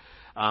power.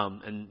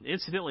 And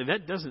incidentally,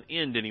 that doesn't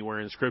end anywhere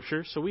in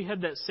Scripture. So we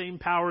have that same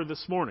power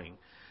this morning.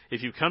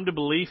 If you come to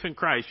belief in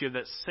Christ, you have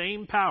that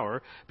same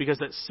power because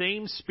that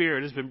same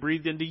Spirit has been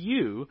breathed into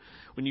you.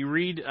 When you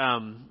read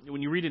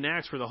in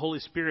Acts where the Holy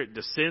Spirit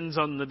descends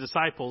on the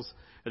disciples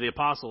or the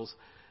apostles,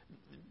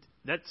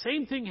 that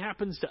same thing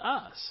happens to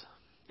us.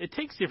 It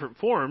takes different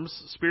forms,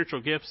 spiritual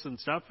gifts and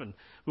stuff, and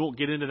we won't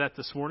get into that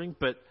this morning,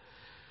 but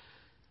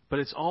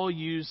it's all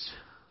used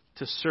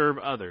to serve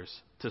others,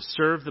 to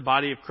serve the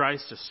body of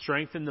Christ, to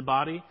strengthen the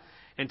body,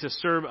 and to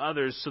serve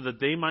others so that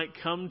they might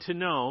come to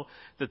know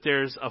that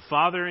there's a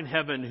Father in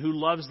heaven who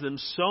loves them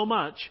so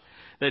much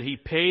that He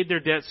paid their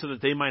debt so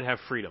that they might have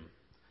freedom.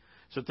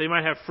 So that they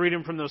might have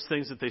freedom from those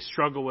things that they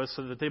struggle with,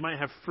 so that they might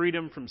have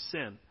freedom from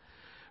sin.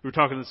 We were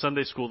talking in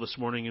Sunday school this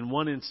morning. In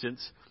one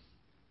instance,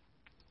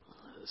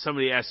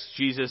 somebody asked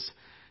Jesus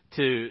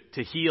to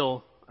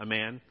heal a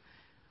man,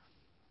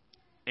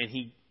 and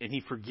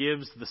he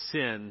forgives the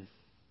sin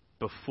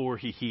before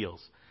He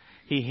heals.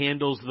 He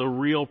handles the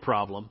real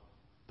problem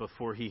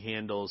before He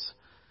handles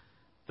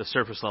the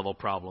surface level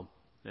problem.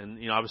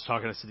 And I was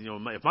talking. I said,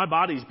 if my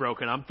body's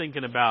broken, I'm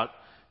thinking about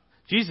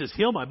Jesus,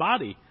 heal my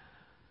body.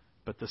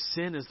 But the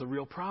sin is the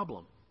real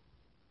problem,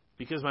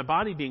 because my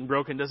body being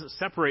broken doesn't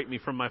separate me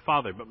from my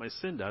Father, but my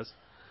sin does.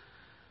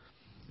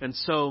 And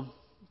so,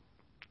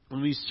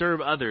 when we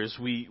serve others,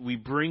 we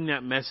bring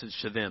that message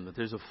to them, that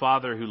there's a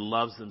Father who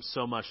loves them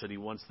so much that He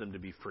wants them to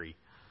be free.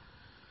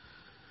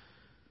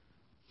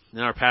 In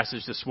our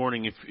passage this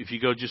morning, if you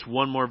go just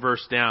one more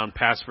verse down,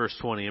 past verse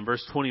 20, in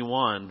verse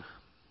 21,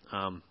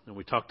 and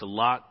we talked a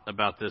lot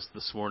about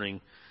this morning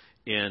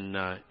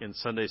in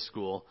Sunday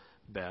school.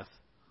 Beth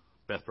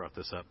brought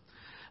this up,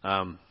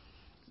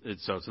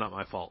 so it's not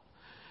my fault.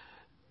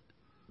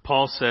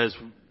 Paul says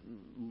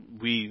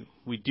we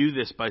do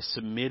this by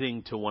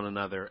submitting to one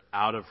another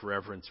out of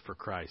reverence for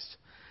Christ.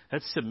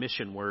 That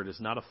submission word is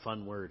not a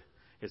fun word.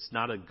 It's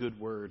not a good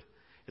word.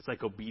 It's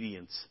like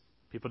obedience.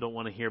 People don't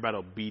want to hear about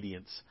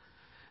obedience.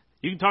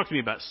 You can talk to me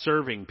about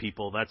serving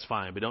people, that's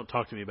fine, but don't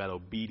talk to me about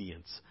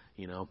obedience,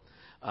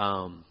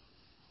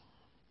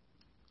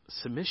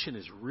 Submission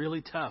is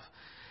really tough.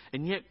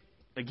 And yet,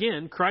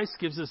 again, Christ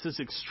gives us this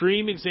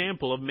extreme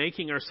example of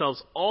making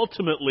ourselves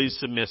ultimately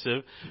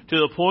submissive to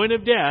the point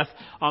of death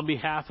on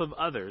behalf of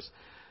others.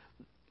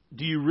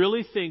 Do you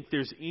really think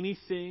there's any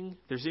sin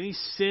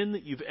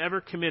that you've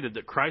ever committed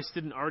that Christ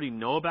didn't already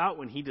know about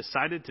when He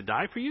decided to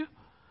die for you?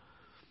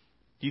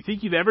 Do you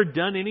think you've ever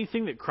done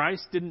anything that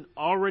Christ didn't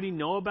already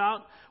know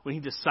about when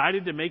He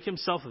decided to make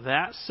Himself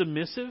that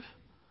submissive?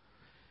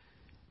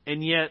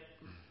 And yet,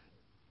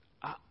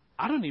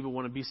 I don't even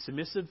want to be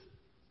submissive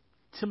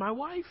to my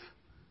wife.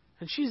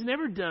 And she's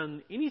never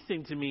done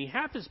anything to me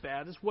half as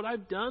bad as what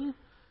I've done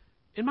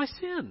in my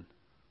sin.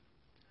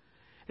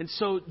 And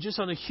so just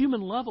on a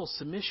human level,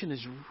 submission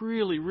is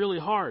really, really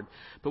hard.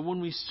 But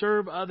when we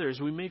serve others,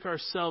 we make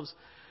ourselves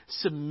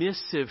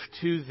submissive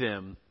to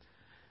them.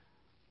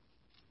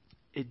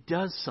 It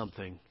does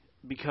something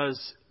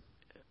because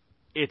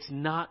it's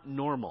not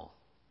normal.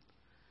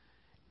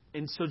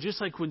 And so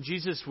just like when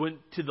Jesus went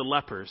to the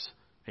lepers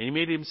and He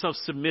made Himself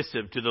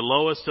submissive to the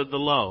lowest of the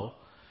low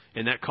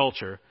in that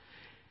culture,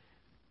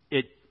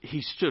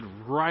 He stood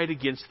right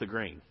against the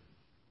grain.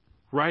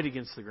 Right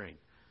against the grain.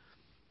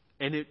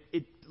 And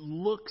it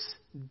looks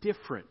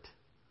different.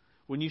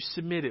 When you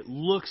submit, it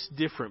looks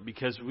different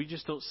because we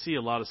just don't see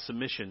a lot of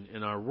submission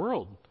in our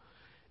world.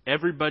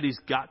 Everybody's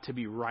got to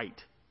be right.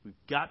 We've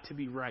got to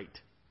be right.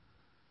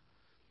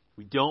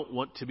 We don't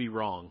want to be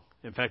wrong.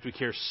 In fact, we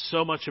care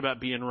so much about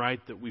being right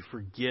that we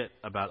forget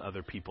about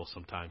other people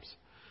sometimes.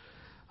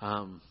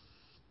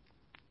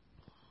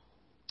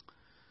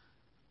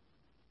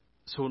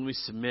 So when we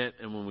submit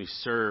and when we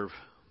serve,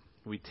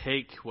 we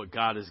take what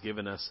God has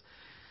given us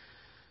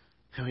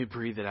and we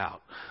breathe it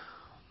out.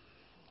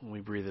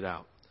 We breathe it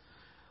out.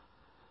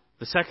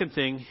 The second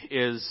thing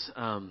is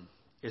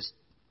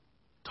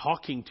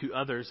talking to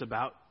others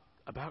about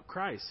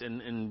Christ.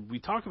 And we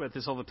talk about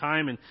this all the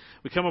time, and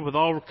we come up with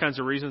all kinds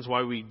of reasons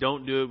why we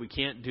don't do it, we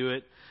can't do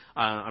it.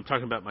 I'm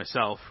talking about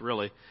myself,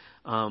 really.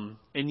 And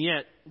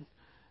yet,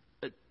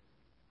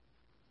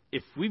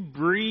 if we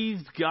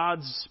breathed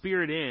God's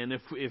Spirit in,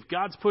 if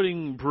God's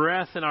putting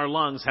breath in our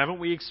lungs, haven't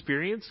we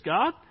experienced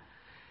God?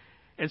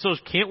 And so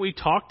can't we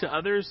talk to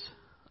others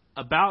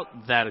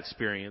about that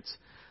experience?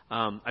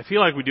 I feel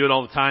like we do it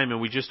all the time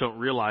and we just don't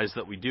realize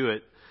that we do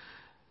it.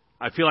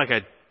 I feel like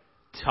I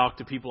talk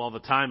to people all the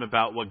time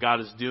about what God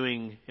is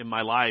doing in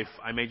my life.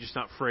 I may just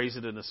not phrase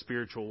it in a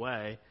spiritual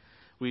way.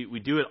 We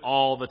do it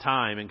all the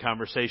time in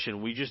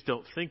conversation. We just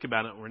don't think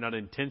about it. We're not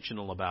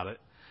intentional about it.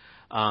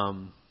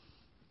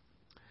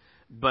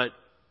 But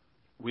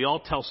we all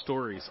tell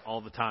stories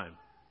all the time,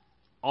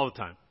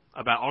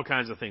 about all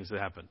kinds of things that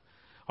happen.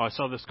 Oh, I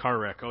saw this car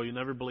wreck. Oh, you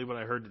never believe what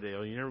I heard today.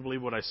 Oh, you never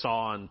believe what I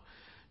saw on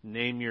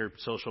name your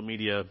social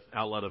media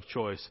outlet of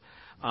choice.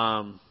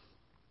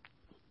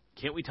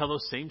 Can't we tell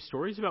those same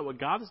stories about what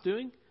God is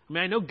doing? I I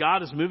mean, I know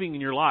God is moving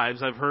in your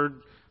lives. I've heard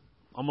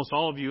almost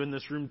all of you in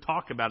this room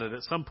talk about it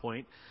at some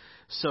point.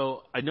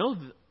 So I know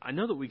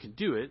that we can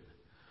do it.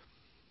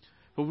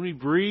 But when we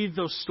breathe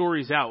those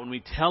stories out, when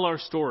we tell our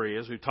story,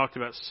 as we've talked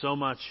about so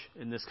much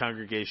in this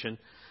congregation,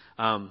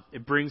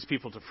 it brings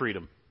people to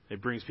freedom.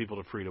 It brings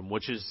people to freedom,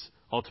 which is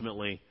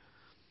ultimately,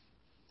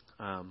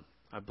 I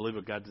believe,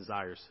 what God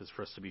desires is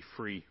for us to be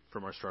free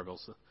from our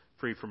struggles,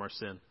 free from our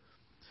sin.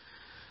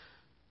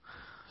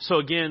 So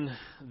again,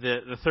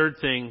 the third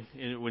thing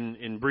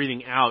in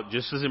breathing out,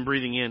 just as in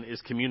breathing in,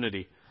 is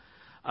community.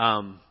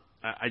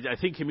 I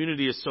think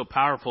community is so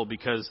powerful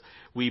because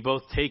we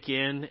both take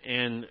in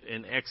and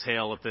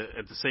exhale at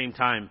the same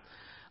time.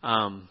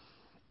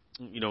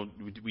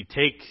 We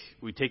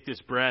take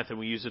this breath and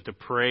we use it to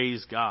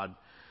praise God.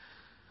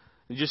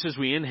 And just as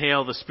we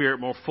inhale the Spirit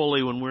more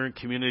fully when we're in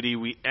community,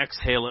 we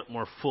exhale it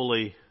more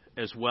fully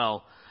as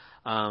well.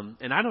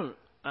 And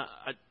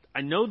I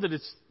know that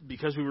it's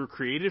because we were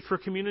created for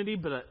community,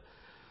 but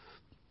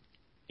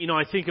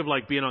I think of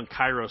like being on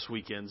Kairos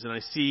weekends, and I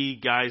see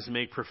guys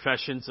make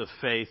professions of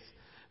faith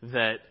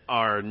that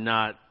are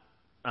not,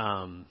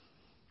 that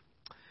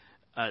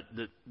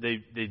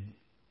they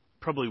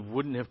probably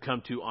wouldn't have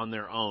come to on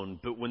their own.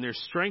 But when they're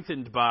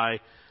strengthened by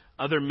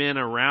other men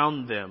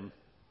around them,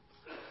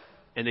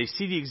 and they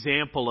see the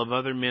example of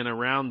other men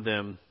around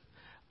them,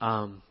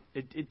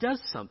 it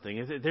does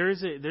something.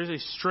 There's a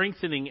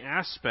strengthening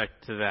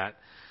aspect to that.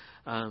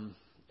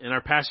 In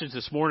our passage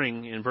this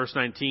morning, in verse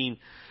 19,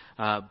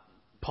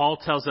 Paul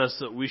tells us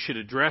that we should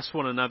address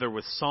one another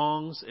with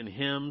songs and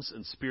hymns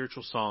and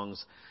spiritual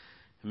songs,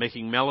 and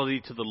making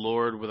melody to the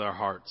Lord with our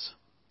hearts.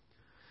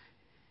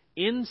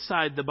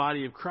 Inside the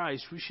body of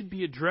Christ, we should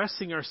be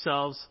addressing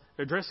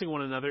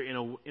one another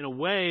in a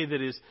way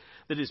that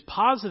is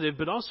positive,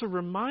 but also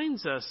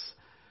reminds us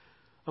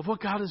of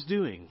what God is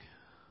doing,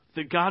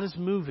 that God is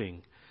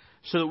moving,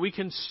 so that we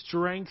can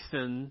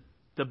strengthen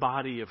the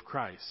body of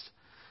Christ.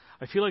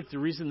 I feel like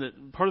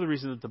part of the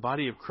reason that the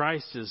body of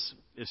Christ is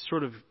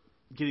sort of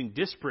getting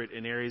disparate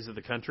in areas of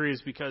the country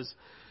is because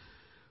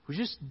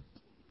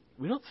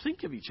we don't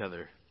think of each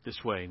other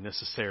this way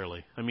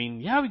necessarily. I mean,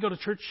 we go to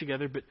church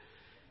together, but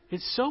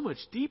it's so much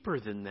deeper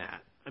than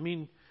that. I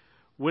mean,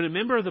 when a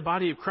member of the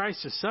body of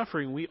Christ is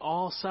suffering, we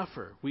all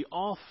suffer. We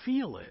all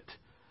feel it.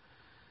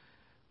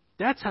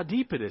 That's how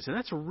deep it is, and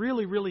that's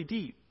really, really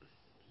deep.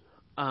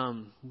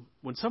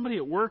 When somebody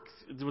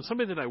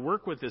that I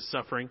work with is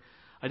suffering,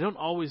 I don't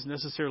always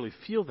necessarily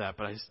feel that,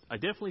 but I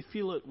definitely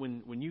feel it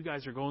when you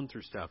guys are going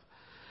through stuff.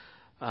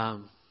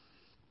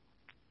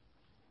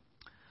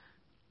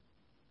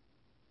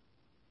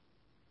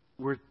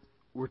 We're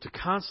to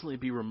constantly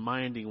be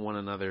reminding one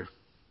another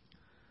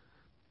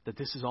that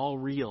this is all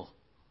real.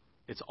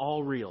 It's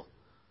all real.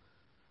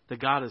 That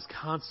God is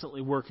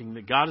constantly working.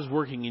 That God is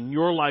working in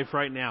your life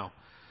right now.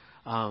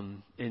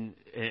 And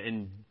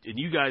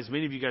you guys,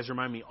 many of you guys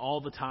remind me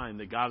all the time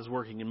that God is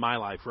working in my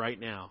life right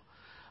now.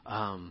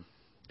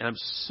 And I'm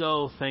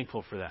so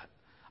thankful for that.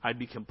 I'd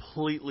be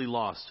completely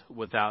lost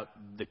without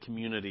the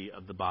community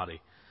of the body.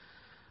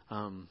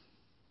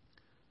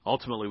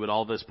 Ultimately, what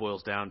all this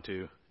boils down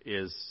to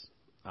is,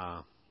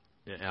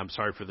 I'm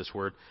sorry for this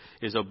word,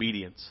 is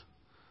obedience.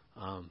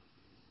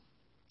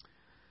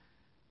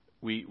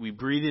 We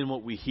breathe in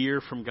what we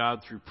hear from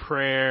God through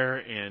prayer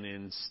and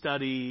in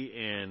study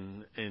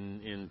and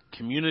in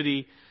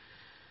community.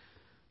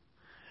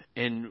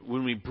 And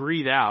when we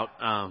breathe out,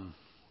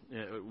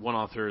 one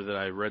author that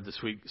I read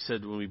this week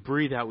said when we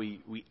breathe out,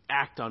 we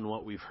act on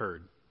what we've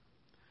heard.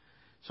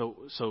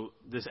 So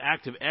this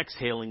act of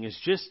exhaling is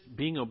just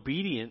being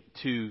obedient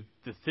to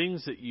the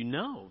things that you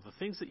know, the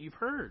things that you've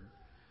heard.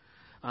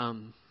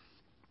 The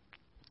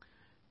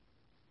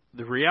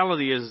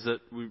reality is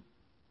that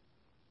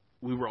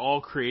we were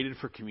all created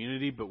for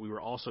community, but we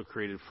were also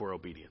created for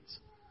obedience.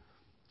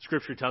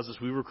 Scripture tells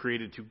us we were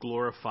created to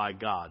glorify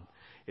God.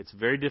 It's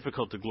very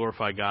difficult to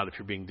glorify God if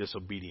you're being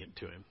disobedient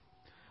to Him.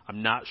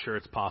 I'm not sure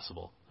it's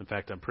possible. In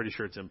fact, I'm pretty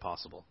sure it's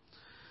impossible.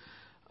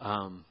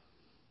 And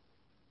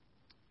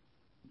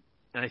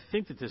I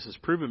think that this is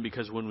proven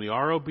because when we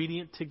are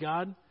obedient to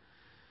God,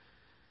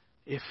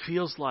 it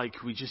feels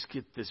like we just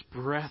get this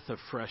breath of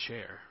fresh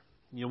air.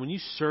 You know, when you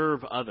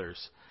serve others,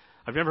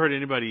 I've never heard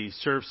anybody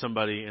serve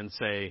somebody and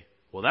say,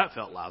 well, that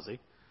felt lousy.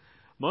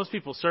 Most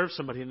people serve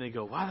somebody and they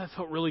go, wow, that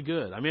felt really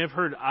good. I mean, I've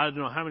heard, I don't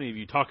know how many of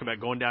you talk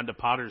about going down to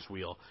Potter's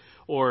Wheel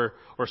or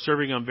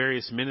serving on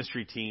various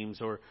ministry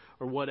teams or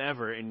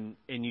whatever, and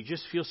you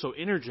just feel so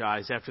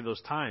energized after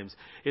those times.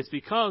 It's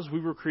because we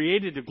were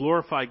created to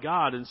glorify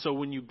God, and so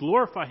when you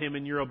glorify Him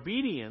in your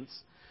obedience,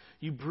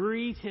 you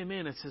breathe Him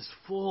in. It's this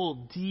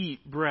full,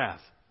 deep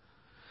breath.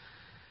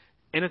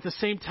 And at the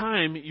same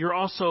time, you're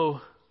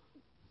also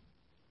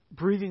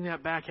breathing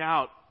that back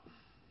out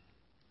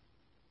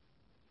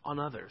on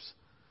others.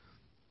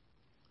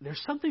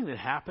 There's something that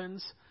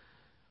happens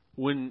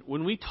when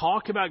we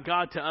talk about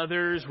God to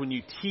others, when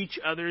you teach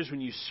others,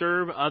 when you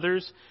serve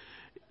others,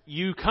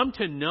 you come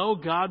to know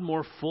God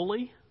more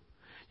fully.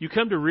 you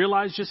come to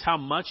realize just how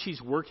much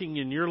He's working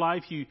in your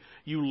life.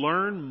 You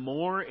learn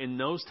more in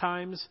those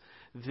times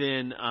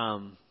than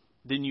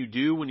you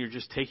do when you're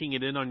just taking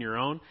it in on your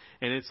own.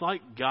 And it's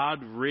like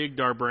God rigged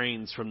our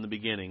brains from the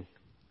beginning,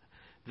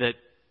 that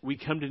we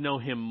come to know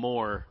Him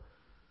more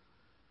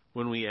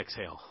when we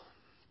exhale.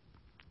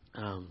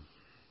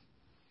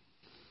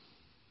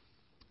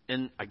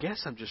 And I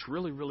guess I'm just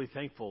really, really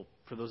thankful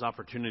for those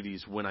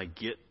opportunities when I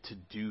get to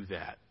do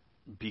that,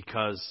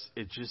 because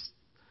it just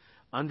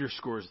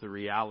underscores the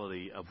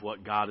reality of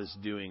what God is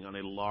doing on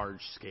a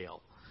large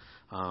scale.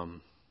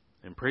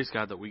 And praise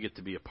God that we get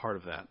to be a part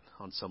of that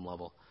on some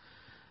level.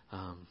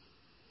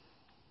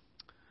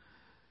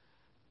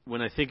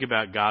 When I think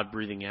about God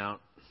breathing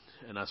out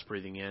and us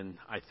breathing in,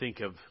 I think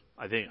of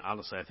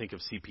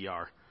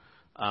CPR.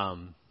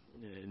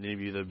 Any of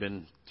you that have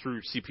been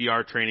through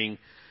CPR training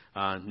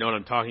know what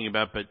I'm talking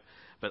about, but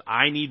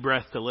I need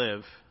breath to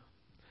live,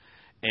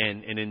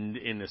 and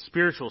in the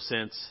spiritual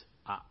sense,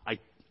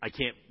 I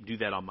can't do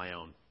that on my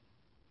own.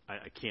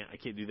 I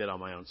can't do that on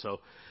my own. So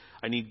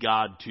I need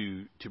God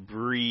to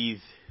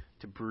breathe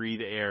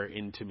air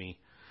into me,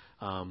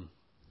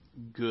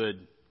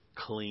 good,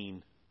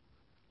 clean,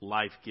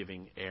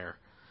 life-giving air.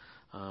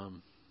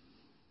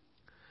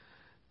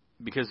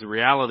 Because the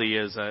reality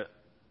is,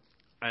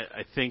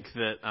 I think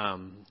that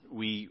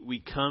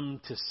we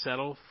come to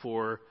settle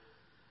for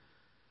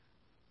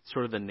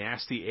sort of the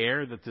nasty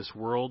air that this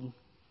world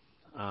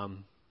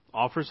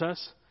offers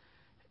us,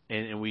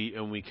 and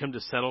we come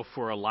to settle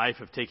for a life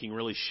of taking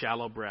really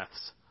shallow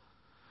breaths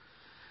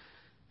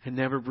and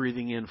never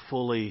breathing in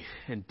fully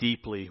and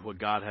deeply what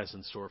God has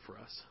in store for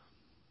us.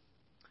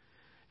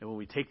 And when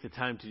we take the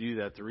time to do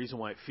that, the reason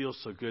why it feels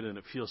so good and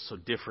it feels so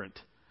different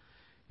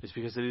is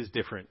because it is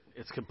different.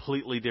 It's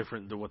completely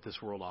different than what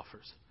this world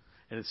offers.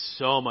 And it's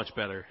so much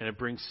better, and it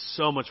brings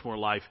so much more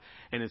life,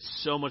 and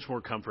it's so much more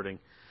comforting.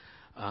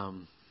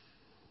 And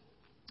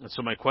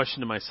so my question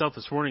to myself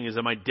this morning is,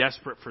 am I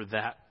desperate for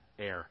that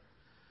air?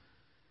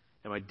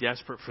 Am I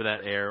desperate for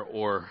that air,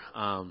 or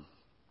am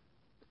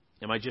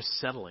I just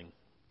settling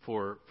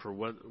for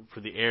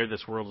the air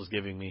this world is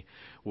giving me,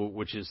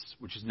 which is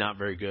not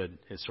very good?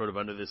 It's sort of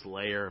under this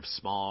layer of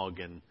smog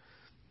and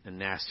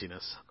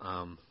nastiness.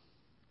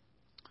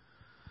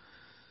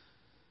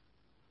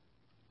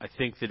 I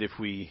think that if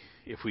we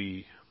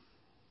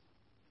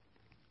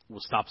will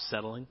stop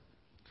settling,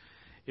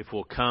 if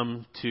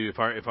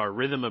our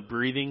rhythm of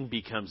breathing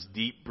becomes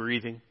deep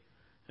breathing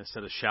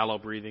instead of shallow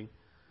breathing,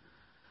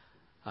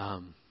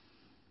 I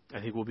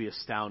think we'll be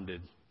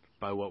astounded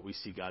by what we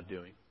see God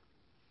doing.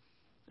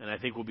 And I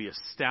think we'll be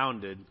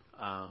astounded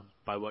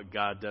by what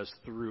God does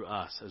through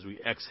us as we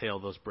exhale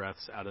those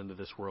breaths out into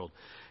this world.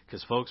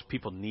 Because, folks,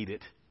 people need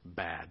it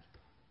bad.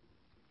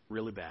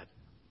 Really bad.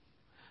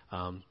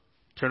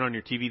 Turn on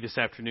your TV this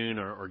afternoon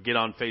or get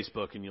on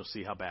Facebook and you'll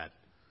see how bad.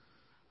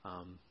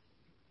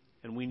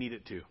 And we need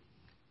it too.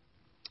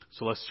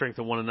 So let's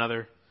strengthen one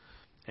another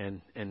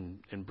and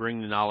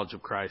bring the knowledge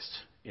of Christ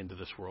into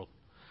this world.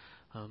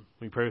 Will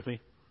you pray with me?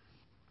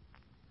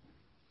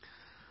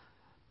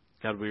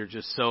 God, we are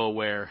just so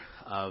aware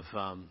of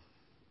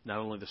not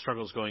only the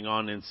struggles going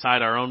on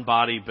inside our own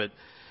body, but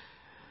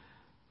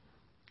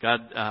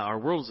God, our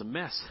world is a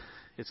mess.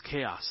 It's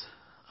chaos.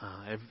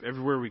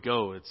 Everywhere we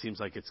go, it seems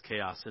like it's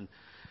chaos. And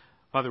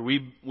Father,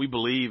 we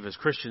believe as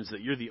Christians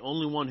that you're the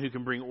only one who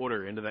can bring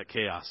order into that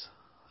chaos.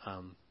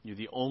 You're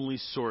the only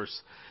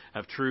source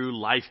of true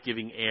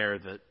life-giving air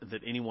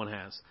that anyone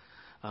has.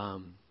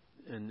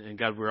 And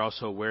God, we're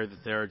also aware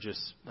that there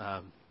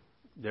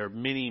are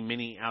many,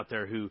 many out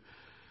there who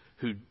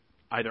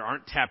either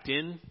aren't tapped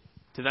in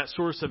to that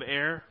source of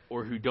air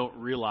or who don't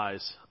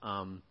realize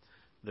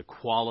the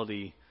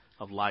quality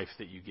of life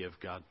that you give,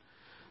 God.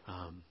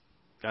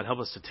 God, help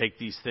us to take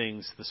these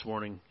things this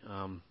morning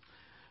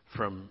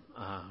from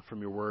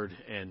your word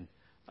and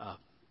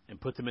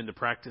put them into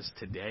practice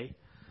today.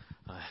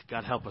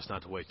 God, help us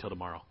not to wait till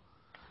tomorrow.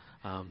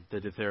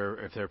 That if there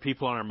are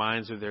people on our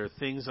minds or there are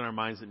things on our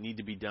minds that need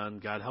to be done,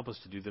 God, help us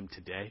to do them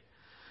today.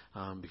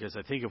 Because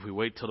I think if we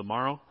wait till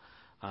tomorrow,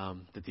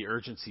 that the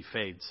urgency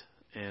fades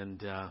and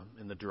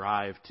the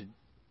drive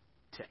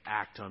to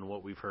act on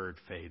what we've heard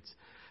fades.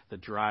 The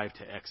drive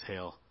to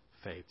exhale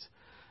fades.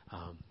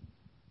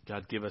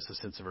 God, give us a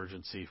sense of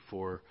urgency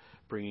for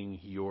bringing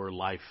your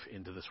life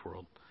into this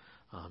world.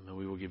 And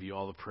we will give you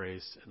all the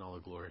praise and all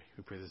the glory.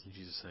 We pray this in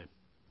Jesus' name.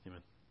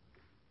 Amen.